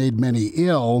Grey. That made many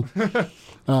ill.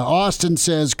 Austin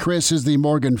says, Chris is the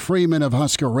Morgan Freeman of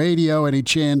Husker Radio. Any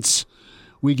chance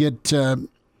we get to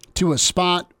a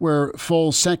spot where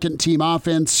full second-team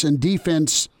offense and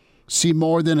defense see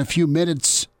more than a few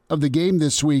minutes of the game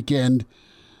this weekend?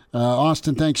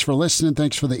 Austin, thanks for listening.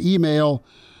 Thanks for the email.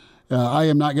 I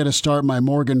am not going to start my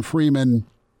Morgan Freeman,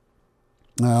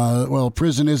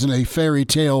 prison isn't a fairy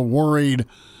tale worried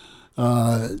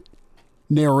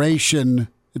narration.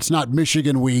 It's not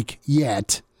Michigan week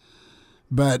yet.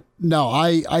 But no,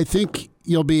 I think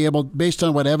you'll be able, based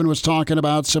on what Evan was talking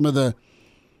about, some of the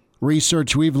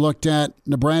research we've looked at,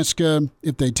 Nebraska,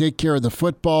 if they take care of the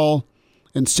football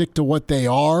and stick to what they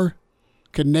are,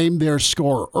 could name their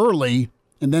score early,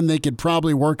 and then they could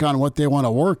probably work on what they want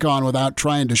to work on without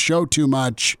trying to show too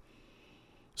much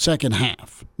second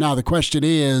half. Now, the question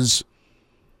is,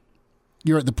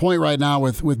 you're at the point right now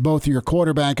with both of your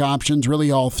quarterback options,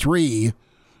 really all three,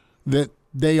 that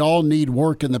they all need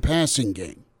work in the passing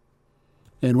game.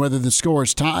 And whether the score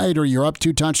is tied or you're up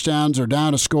 2 touchdowns or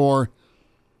down a score,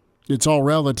 it's all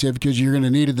relative because you're going to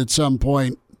need it at some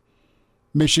point,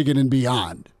 Michigan and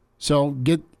beyond. So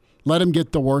let them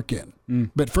get the work in.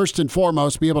 But first and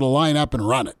foremost, be able to line up and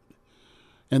run it.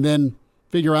 And then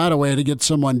figure out a way to get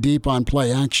someone deep on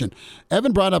play action.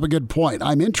 Evan brought up a good point.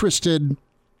 I'm interested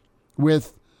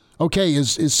with, okay,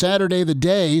 is Saturday the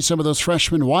day some of those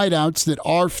freshman wideouts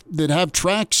that have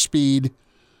track speed,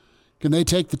 can they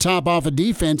take the top off of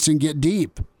defense and get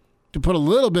deep to put a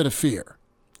little bit of fear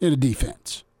in a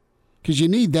defense? Because you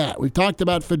need that. We've talked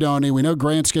about Fedoni. We know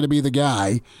Grant's going to be the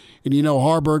guy. And you know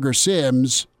Harburg or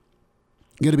Sims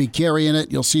going to be carrying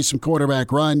it. You'll see some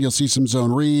quarterback run. You'll see some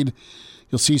zone read.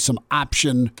 You'll see some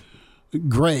option.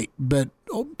 Great, but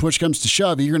push comes to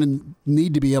shove, you're going to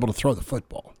need to be able to throw the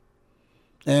football.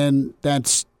 And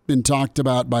that's been talked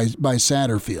about by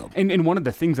Satterfield. And one of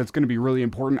the things that's going to be really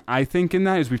important, I think, in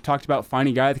that is we've talked about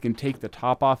finding a guy that can take the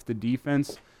top off the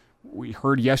defense. We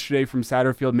heard yesterday from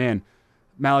Satterfield, man,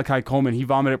 Malachi Coleman, he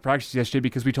vomited at practice yesterday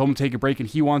because we told him to take a break and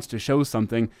he wants to show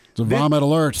something. It's a vomit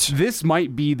alert. This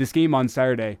game on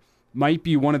Saturday might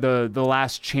be one of the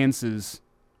last chances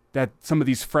that some of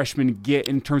these freshmen get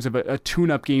in terms of a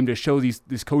tune-up game to show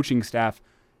this coaching staff,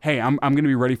 hey, I'm going to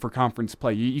be ready for conference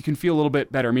play. You can feel a little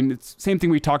bit better. I mean, it's the same thing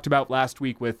we talked about last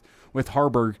week with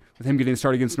Harburg, with him getting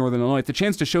started against Northern Illinois. It's a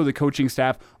chance to show the coaching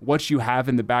staff what you have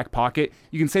in the back pocket.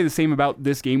 You can say the same about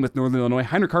this game with Northern Illinois.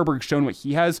 Heinrich Harburg's shown what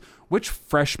he has. Which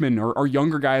freshmen or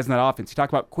younger guys in that offense? You talk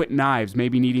about Quentin Ives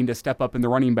maybe needing to step up in the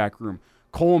running back room.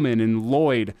 Coleman and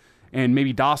Lloyd and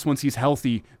maybe Doss, once he's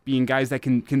healthy, being guys that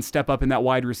can step up in that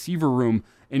wide receiver room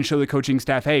and show the coaching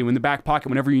staff, hey, in the back pocket,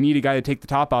 whenever you need a guy to take the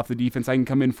top off the defense, I can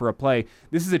come in for a play.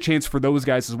 This is a chance for those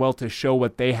guys as well to show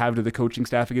what they have to the coaching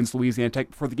staff against Louisiana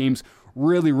Tech before the games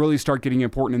really, really start getting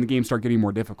important and the games start getting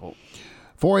more difficult.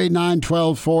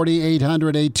 489-1240,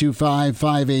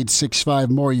 800-825-5865.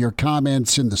 More of your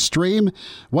comments in the stream.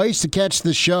 Ways to catch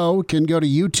the show can go to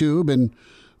YouTube and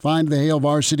find the Hail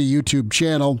Varsity YouTube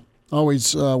channel.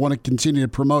 Always want to continue to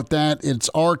promote that. It's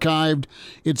archived.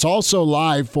 It's also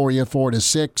live for you 4 to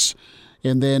 6.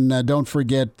 And then don't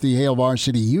forget the Hail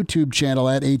Varsity YouTube channel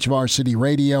at HVarsity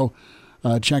Radio.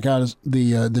 Check out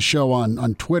the show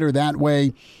on Twitter that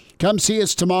way. Come see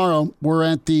us tomorrow. We're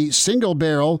at the Single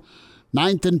Barrel,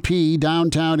 9th and P,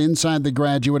 downtown inside the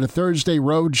Graduate, a Thursday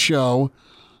road show.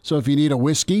 So if you need a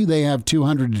whiskey, they have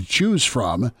 200 to choose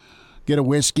from. Get a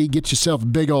whiskey. Get yourself a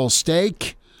big old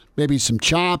steak. Maybe some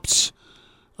chops.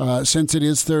 Since it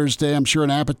is Thursday, I'm sure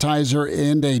an appetizer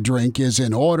and a drink is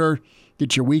in order.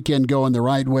 Get your weekend going the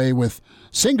right way with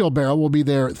Single Barrel. We'll be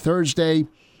there Thursday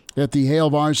at the Hail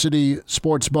Varsity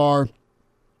Sports Bar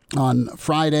on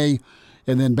Friday,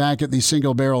 and then back at the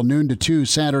Single Barrel noon to 2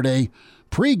 Saturday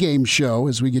pregame show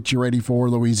as we get you ready for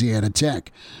Louisiana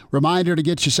Tech. Reminder to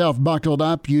get yourself buckled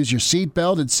up. Use your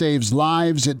seatbelt. It saves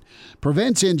lives. It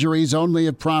prevents injuries only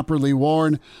if properly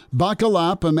worn. Buckle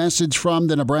up. A message from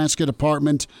the Nebraska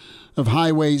Department of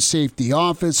Highway Safety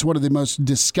Office. One of the most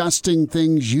disgusting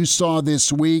things you saw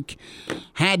this week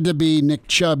had to be Nick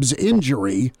Chubb's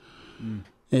injury.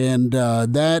 And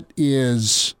that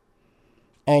is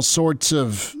all sorts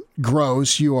of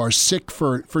gross. You are sick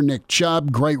for Nick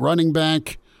Chubb, great running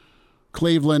back.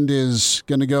 Cleveland is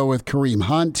going to go with Kareem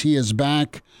Hunt. He is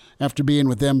back after being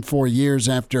with them 4 years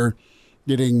after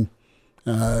getting,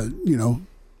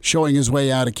 showing his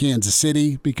way out of Kansas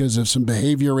City because of some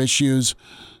behavior issues.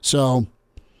 So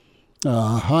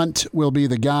Hunt will be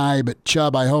the guy, but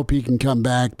Chubb, I hope he can come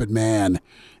back. But man,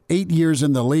 8 years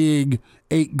in the league,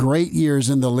 8 great years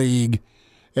in the league.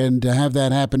 And to have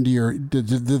that happen to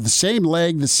the same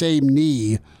leg, the same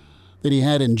knee that he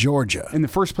had in Georgia. In the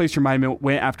first place your mind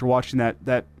went after watching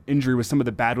that injury was some of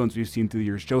the bad ones we've seen through the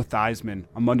years. Joe Theismann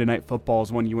on Monday Night Football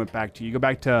is one you went back to. You go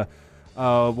back to,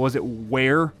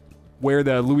 where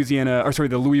the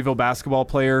Louisville basketball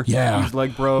player, his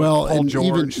leg broke. Well, Paul and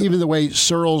George. even the way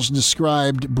Searles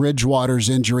described Bridgewater's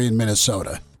injury in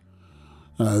Minnesota,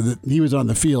 he was on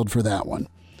the field for that one.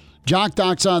 Jock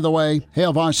Doc's on the way.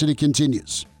 Hail Varsity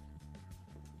continues.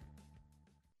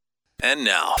 And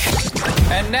now,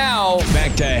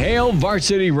 back to Hail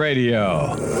Varsity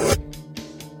Radio.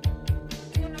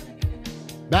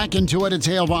 Back into it. It's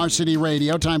Hail Varsity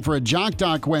Radio. Time for a Jock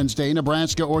Doc Wednesday.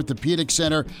 Nebraska Orthopedic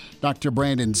Center. Dr.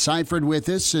 Brandon Seifert with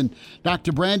us. And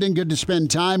Dr. Brandon, good to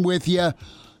spend time with you.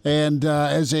 And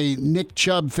as a Nick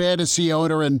Chubb fantasy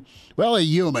owner and, well, a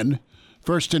human,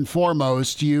 first and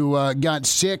foremost, you got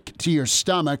sick to your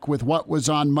stomach with what was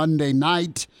on Monday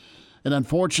night. And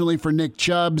unfortunately for Nick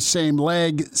Chubb, same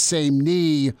leg, same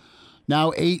knee,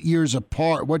 now 8 years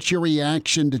apart. What's your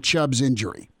reaction to Chubb's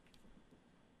injury?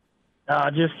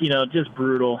 Just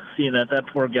brutal seeing that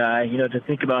poor guy. To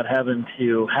think about having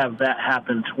to have that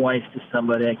happen twice to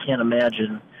somebody, I can't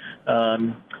imagine.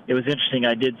 It was interesting.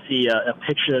 I did see a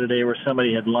picture today where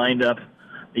somebody had lined up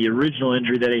the original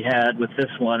injury that he had with this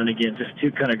one. And again, just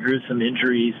two kind of gruesome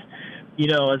injuries.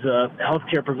 As a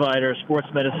healthcare provider, sports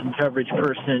medicine coverage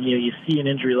person, you see an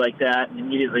injury like that and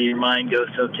immediately your mind goes,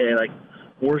 okay, like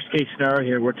worst case scenario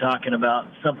here, we're talking about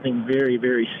something very,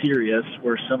 very serious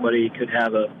where somebody could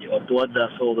have a blood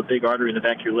vessel, the big artery in the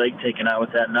back of your leg taken out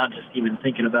with that, not just even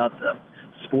thinking about the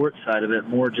sports side of it,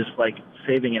 more just like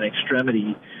saving an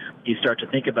extremity. You start to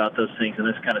think about those things in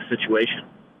this kind of situation.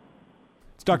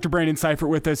 It's Dr. Brandon Seifert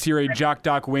with us here at Jock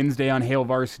Doc Wednesday on Hail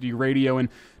Varsity Radio. And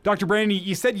Dr. Brandon,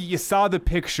 you said you saw the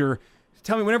picture.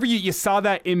 Tell me, whenever you saw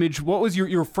that image, what was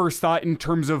your first thought in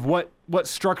terms of what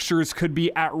structures could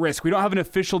be at risk? We don't have an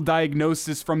official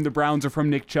diagnosis from the Browns or from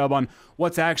Nick Chubb on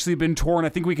what's actually been torn. I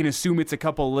think we can assume it's a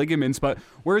couple of ligaments, but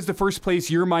where's the first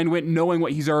place your mind went knowing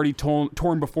what he's already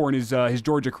torn before in his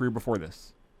Georgia career before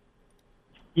this?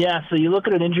 Yeah, so you look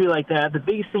at an injury like that, the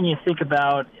biggest thing you think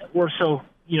about, we're so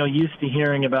used to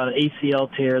hearing about an ACL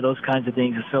tear, those kinds of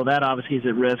things, so that obviously is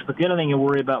at risk. But the other thing you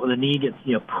worry about when the knee gets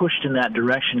pushed in that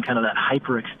direction, kind of that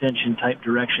hyperextension type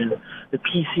direction, the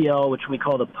PCL, which we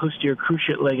call the posterior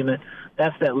cruciate ligament,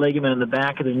 that's that ligament in the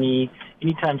back of the knee.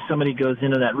 Anytime somebody goes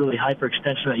into that really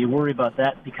hyperextension, that you worry about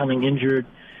that becoming injured.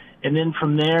 And then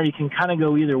from there, you can kind of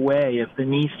go either way. If the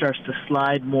knee starts to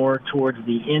slide more towards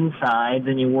the inside,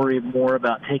 then you worry more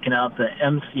about taking out the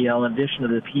MCL in addition to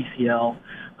the PCL.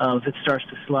 If it starts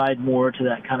to slide more to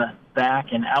that kind of back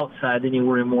and outside, then you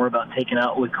worry more about taking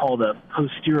out what we call the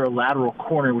posterior lateral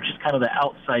corner, which is kind of the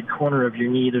outside corner of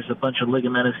your knee. There's a bunch of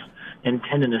ligamentous and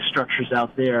tendinous structures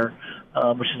out there,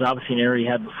 which is obviously an area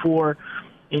you had before.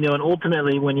 And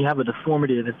ultimately, when you have a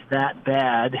deformity that's that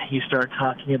bad, you start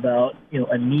talking about,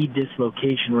 a knee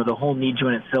dislocation where the whole knee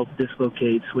joint itself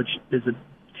dislocates, which is a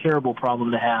terrible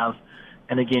problem to have.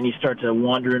 And again, you start to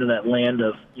wander into that land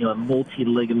of, a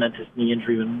multi-ligamentous knee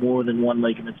injury when more than one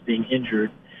ligament's being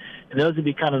injured. And those would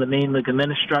be kind of the main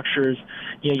ligamentous structures.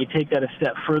 You take that a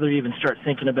step further, you even start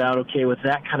thinking about, okay, with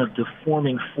that kind of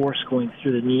deforming force going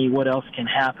through the knee, what else can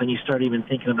happen? You start even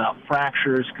thinking about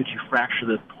fractures. Could you fracture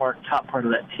the top part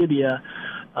of that tibia?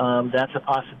 That's a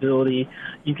possibility.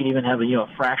 You can even have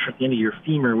a fracture at the end of your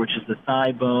femur, which is the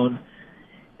thigh bone.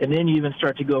 And then you even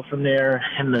start to go from there,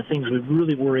 and the things we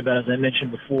really worry about, as I mentioned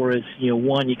before, is,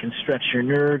 one, you can stretch your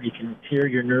nerve, you can tear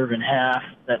your nerve in half.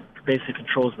 That basically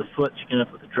controls the foot. You can end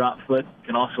up with a drop foot. You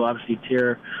can also obviously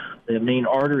tear the main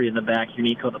artery in the back of your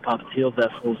knee called the popliteal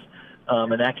vessels,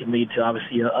 and that can lead to,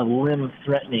 obviously, a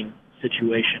limb-threatening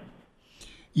situation.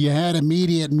 You had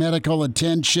immediate medical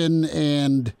attention,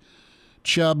 and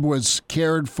Chubb was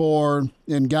cared for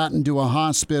and gotten to a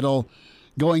hospital.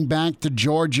 Going back to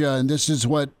Georgia, and this is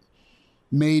what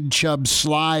made Chubb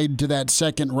slide to that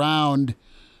second round,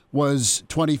 was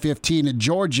 2015 at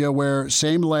Georgia, where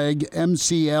same leg,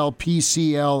 MCL,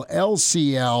 PCL,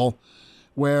 LCL,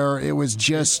 where it was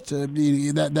just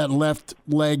that left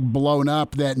leg blown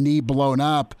up, that knee blown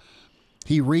up.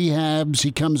 He rehabs,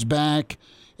 he comes back,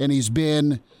 and he's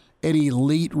been an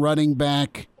elite running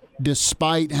back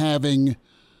despite having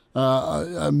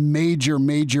a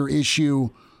major issue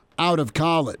out of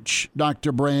college,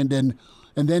 Dr. Brandon,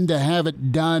 and then to have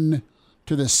it done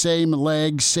to the same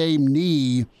leg, same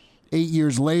knee 8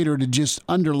 years later, to just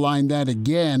underline that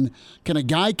again. Can a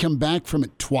guy come back from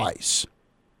it twice?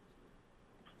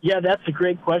 Yeah, that's a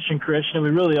great question, Christian. We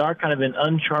really are kind of in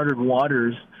uncharted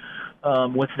waters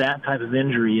with that type of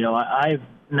injury. I've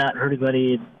not heard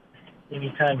anybody any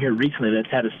time here recently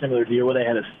that's had a similar deal where they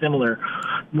had a similar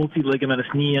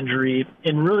multi-ligamentous knee injury.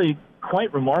 And really,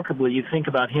 quite remarkably, you think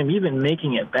about him even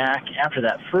making it back after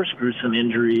that first gruesome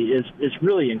injury is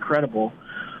really incredible.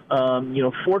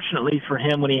 Fortunately for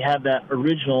him, when he had that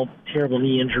original terrible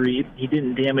knee injury, he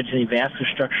didn't damage any vascular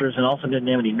structures and also didn't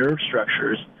damage any nerve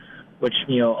structures, which,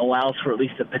 allows for at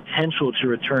least a potential to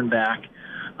return back.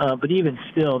 But even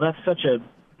still, that's such a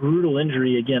brutal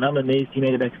injury. Again, I'm amazed he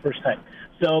made it back the first time.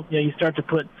 So, you start to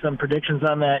put some predictions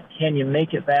on that. Can you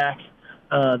make it back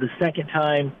the second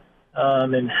time?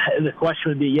 And the question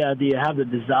would be, do you have the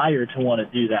desire to want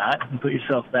to do that and put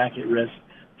yourself back at risk?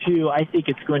 Two, I think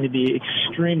it's going to be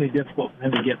extremely difficult for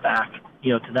him to get back,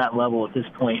 to that level at this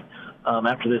point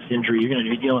after this injury. You're going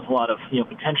to be dealing with a lot of,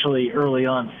 potentially early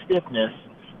on stiffness.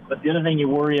 But the other thing you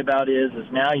worry about is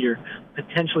now you're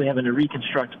potentially having to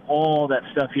reconstruct all that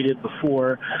stuff you did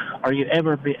before. Are you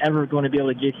ever going to be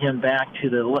able to get him back to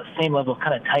the same level of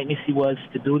kind of tightness he was,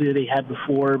 stability that he had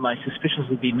before? My suspicions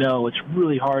would be no. It's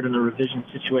really hard in a revision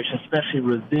situation, especially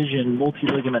revision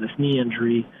multi-ligamentous knee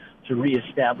injury, to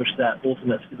reestablish that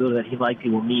ultimate stability that he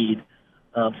likely will need.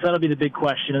 So that'll be the big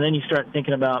question. And then you start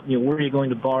thinking about, where are you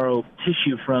going to borrow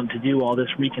tissue from to do all this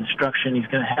reconstruction? He's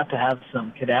going to have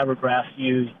some cadaver grafts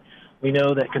used. We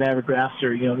know that cadaver grafts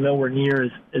are, nowhere near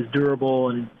as durable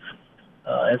and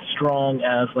as strong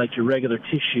as like your regular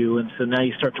tissue. And so now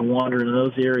you start to wander into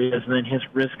those areas, and then his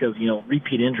risk of,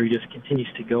 repeat injury just continues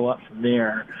to go up from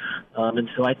there. And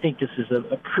so I think this is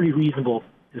a pretty reasonable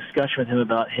discussion with him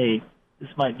about, hey, this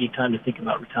might be time to think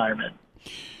about retirement.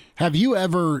 Have you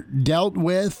ever dealt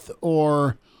with,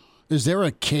 or is there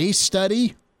a case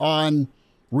study on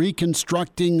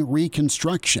reconstruction?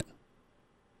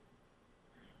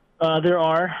 There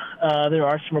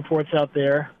are some reports out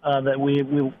there that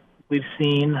we've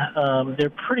seen.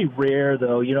 They're pretty rare,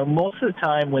 though. Most of the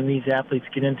time when these athletes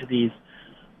get into these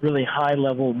really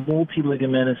high-level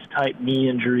multi-ligamentous type knee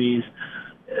injuries,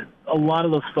 a lot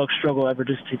of those folks struggle ever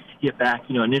just to get back,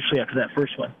 initially after that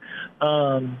first one.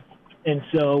 And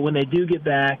so when they do get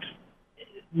back,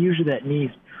 usually that knee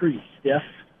is pretty stiff.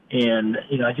 And,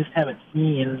 I just haven't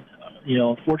seen,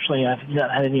 unfortunately, I've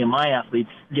not had any of my athletes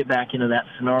get back into that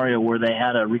scenario where they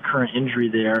had a recurrent injury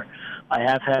there. I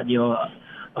have had,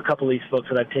 a couple of these folks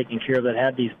that I've taken care of that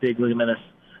had these big ligamentous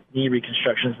knee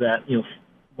reconstructions that,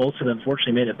 most of them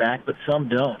fortunately made it back, but some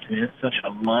don't. I mean, it's such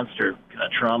a monster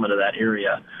trauma to that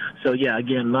area. So, yeah,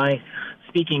 again,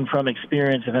 speaking from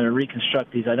experience of having to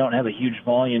reconstruct these, I don't have a huge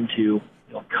volume to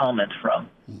comment from.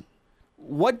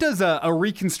 What does a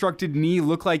reconstructed knee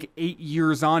look like 8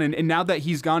 years on? And now that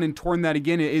he's gone and torn that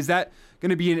again, is that going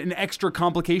to be an extra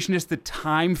complication? Is the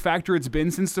time factor it's been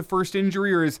since the first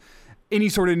injury, or is any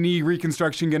sort of knee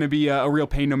reconstruction going to be a real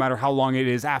pain no matter how long it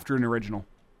is after an original?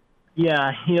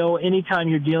 Yeah, anytime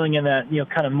you're dealing in that,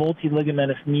 kind of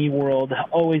multi-ligamentous knee world,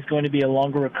 always going to be a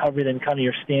longer recovery than kind of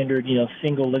your standard,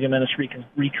 single ligamentous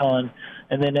recon.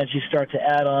 And then as you start to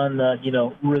add on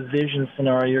the, revision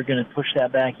scenario, you're going to push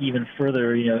that back even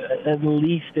further, at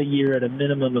least a year at a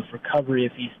minimum of recovery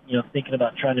if he's, thinking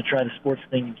about trying to try the sports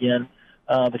thing again.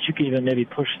 But you can even maybe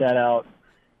push that out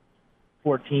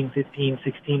 14, 15,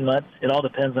 16 months. It all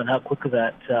depends on how quickly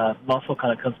that muscle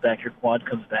kind of comes back, your quad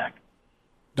comes back.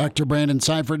 Dr. Brandon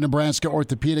Seifert, Nebraska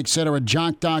Orthopedic Center at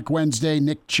Jock Doc Wednesday.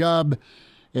 Nick Chubb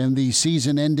and the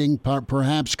season-ending,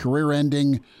 perhaps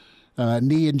career-ending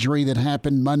knee injury that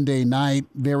happened Monday night.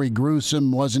 Very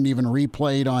gruesome, wasn't even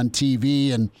replayed on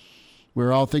TV. And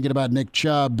we're all thinking about Nick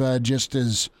Chubb just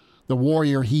as the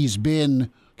warrior he's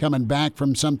been coming back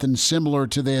from something similar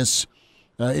to this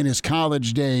in his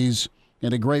college days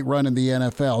and a great run in the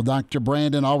NFL. Dr.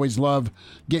 Brandon, always love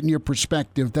getting your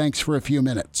perspective. Thanks for a few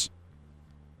minutes.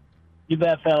 You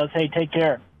bet, fellas. Hey, take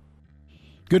care.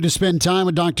 Good to spend time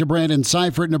with Dr. Brandon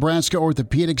Seifert, Nebraska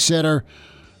Orthopedic Center.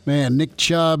 Man, Nick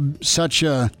Chubb, such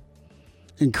a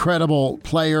incredible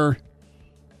player.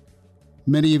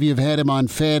 Many of you have had him on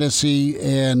fantasy,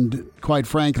 and quite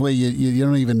frankly, you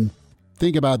don't even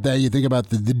think about that. You think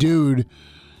about the dude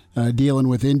dealing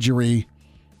with injury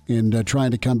and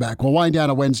trying to come back. We'll wind down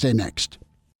on Wednesday next.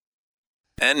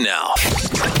 And now,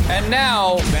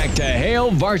 back to Hail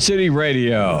Varsity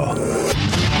Radio.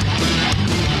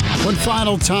 One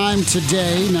final time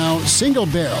today. Now, Single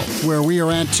Barrel, where we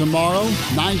are at tomorrow,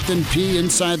 9th and P,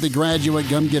 inside the Graduate.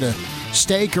 Come get a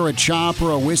steak or a chop or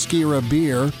a whiskey or a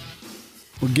beer.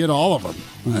 We'll get all of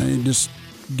them. Just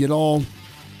get all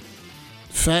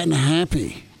fat and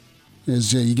happy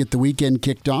as you get the weekend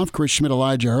kicked off. Chris Schmidt,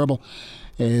 Elijah Herbal.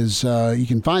 As you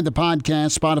can find the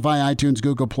podcast, Spotify, iTunes,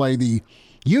 Google Play, the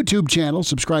YouTube channel.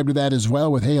 Subscribe to that as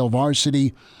well with Hail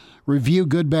Varsity. Review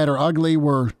Good, Bad, or Ugly.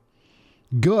 We're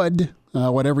good,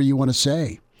 whatever you want to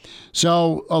say.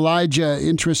 So, Elijah,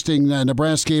 interesting.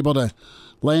 Nebraska able to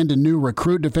land a new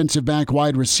recruit, defensive back,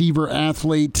 wide receiver,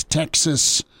 athlete,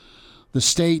 Texas. The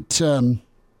state, and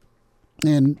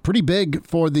pretty big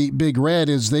for the Big Red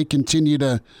as they continue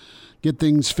to get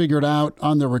things figured out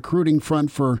on the recruiting front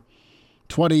for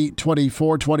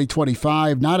 2024,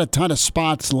 2025. Not a ton of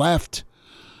spots left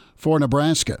for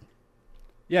Nebraska.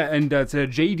 Yeah, and it's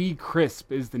J.D.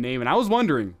 Crisp is the name. And I was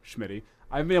wondering, Schmitty,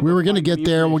 we were going to get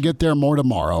there. We'll get there more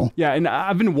tomorrow. Yeah, and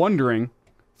I've been wondering,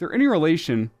 is there any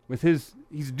relation with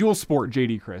he's dual sport,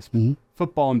 J.D. Crisp,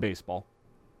 football and baseball.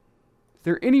 Is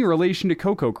there any relation to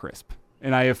Coco Crisp?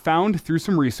 And I have found through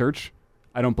some research,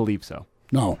 I don't believe so.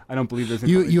 No. I don't believe there's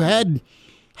any You had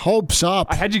hopes up.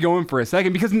 I had you going for a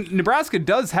second because Nebraska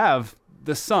does have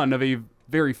the son of a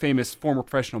very famous former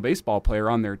professional baseball player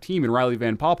on their team, and Riley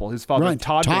Van Poppel. His father, right.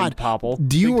 Todd Van Poppel.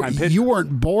 You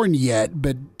weren't born yet,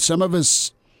 but some of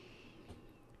us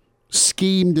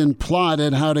schemed and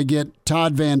plotted how to get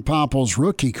Todd Van Poppel's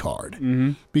rookie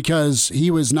card because he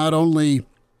was not only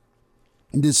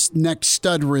this next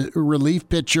stud relief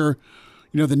pitcher,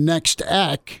 the next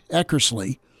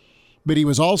Eckersley, but he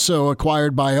was also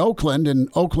acquired by Oakland, and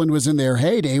Oakland was in their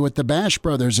heyday with the Bash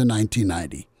brothers in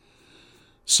 1990.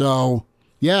 So,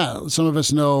 yeah, some of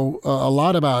us know a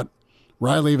lot about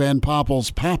Riley Van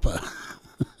Poppel's papa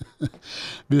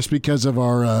just because of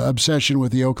our obsession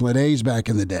with the Oakland A's back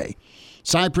in the day.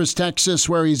 Cypress, Texas,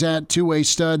 where he's at, two-way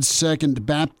stud. Second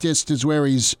Baptist is where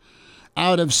he's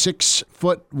out of 6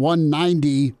 foot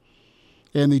 190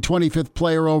 and the 25th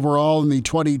player overall in the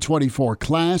 2024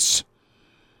 class.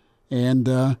 And,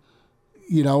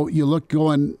 you look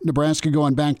Nebraska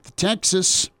going back to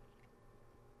Texas.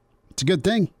 It's a good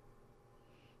thing.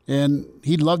 And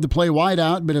he'd love to play wide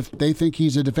out, but if they think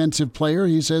he's a defensive player,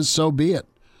 he says so be it.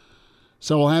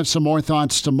 So we'll have some more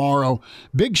thoughts tomorrow.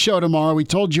 Big show tomorrow. We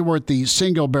told you we're at the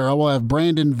Single Barrel. We'll have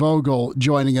Brandon Vogel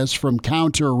joining us from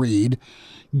Counter Read.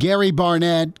 Gary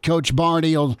Barnett, Coach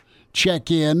Barney will check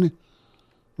in.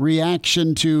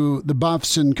 Reaction to the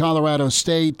Buffs in Colorado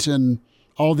State and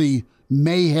all the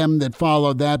mayhem that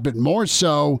followed that. But more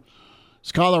so,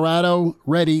 is Colorado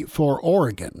ready for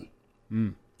Oregon?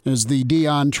 As the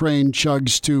Dion train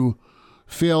chugs to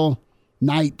Phil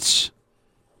Knight's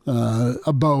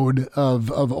abode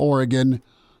of Oregon,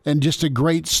 and just a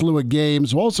great slew of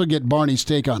games. We'll also get Barney's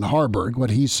take on Harburg, what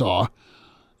he saw,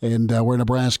 and where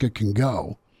Nebraska can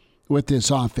go with this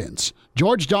offense.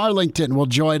 George Darlington will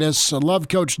join us. I love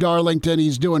Coach Darlington.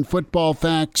 He's doing Football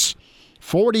Facts,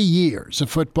 40 years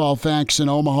of Football Facts in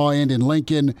Omaha and in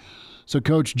Lincoln. So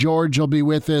Coach George will be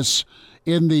with us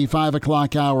in the 5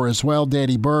 o'clock hour as well.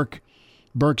 Danny Burke,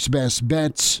 Burke's Best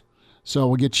Bets. So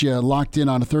we'll get you locked in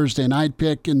on a Thursday night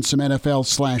pick and some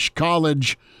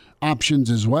NFL/college options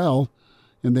as well.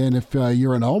 And then if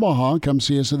you're in Omaha, come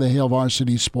see us at the Hale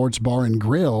Varsity Sports Bar and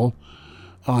Grill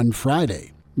on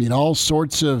Friday. I mean, all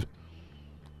sorts of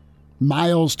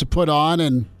miles to put on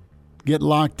and get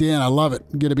locked in. I love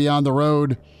it. Going to be on the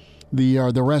road the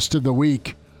rest of the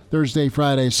week, Thursday,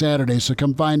 Friday, Saturday. So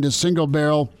come find us, Single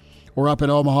Barrel. We're up in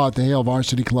Omaha at the Hale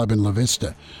Varsity Club in La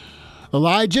Vista.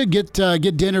 Elijah, get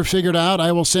dinner figured out.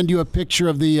 I will send you a picture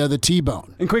of the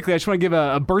T-bone. And quickly, I just want to give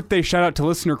a birthday shout-out to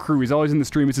listener Crew. He's always in the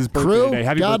stream. It's his birthday today.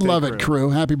 Happy God birthday, love Crew. it, Crew.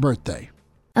 Happy birthday.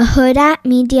 A Huda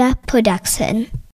Media Production.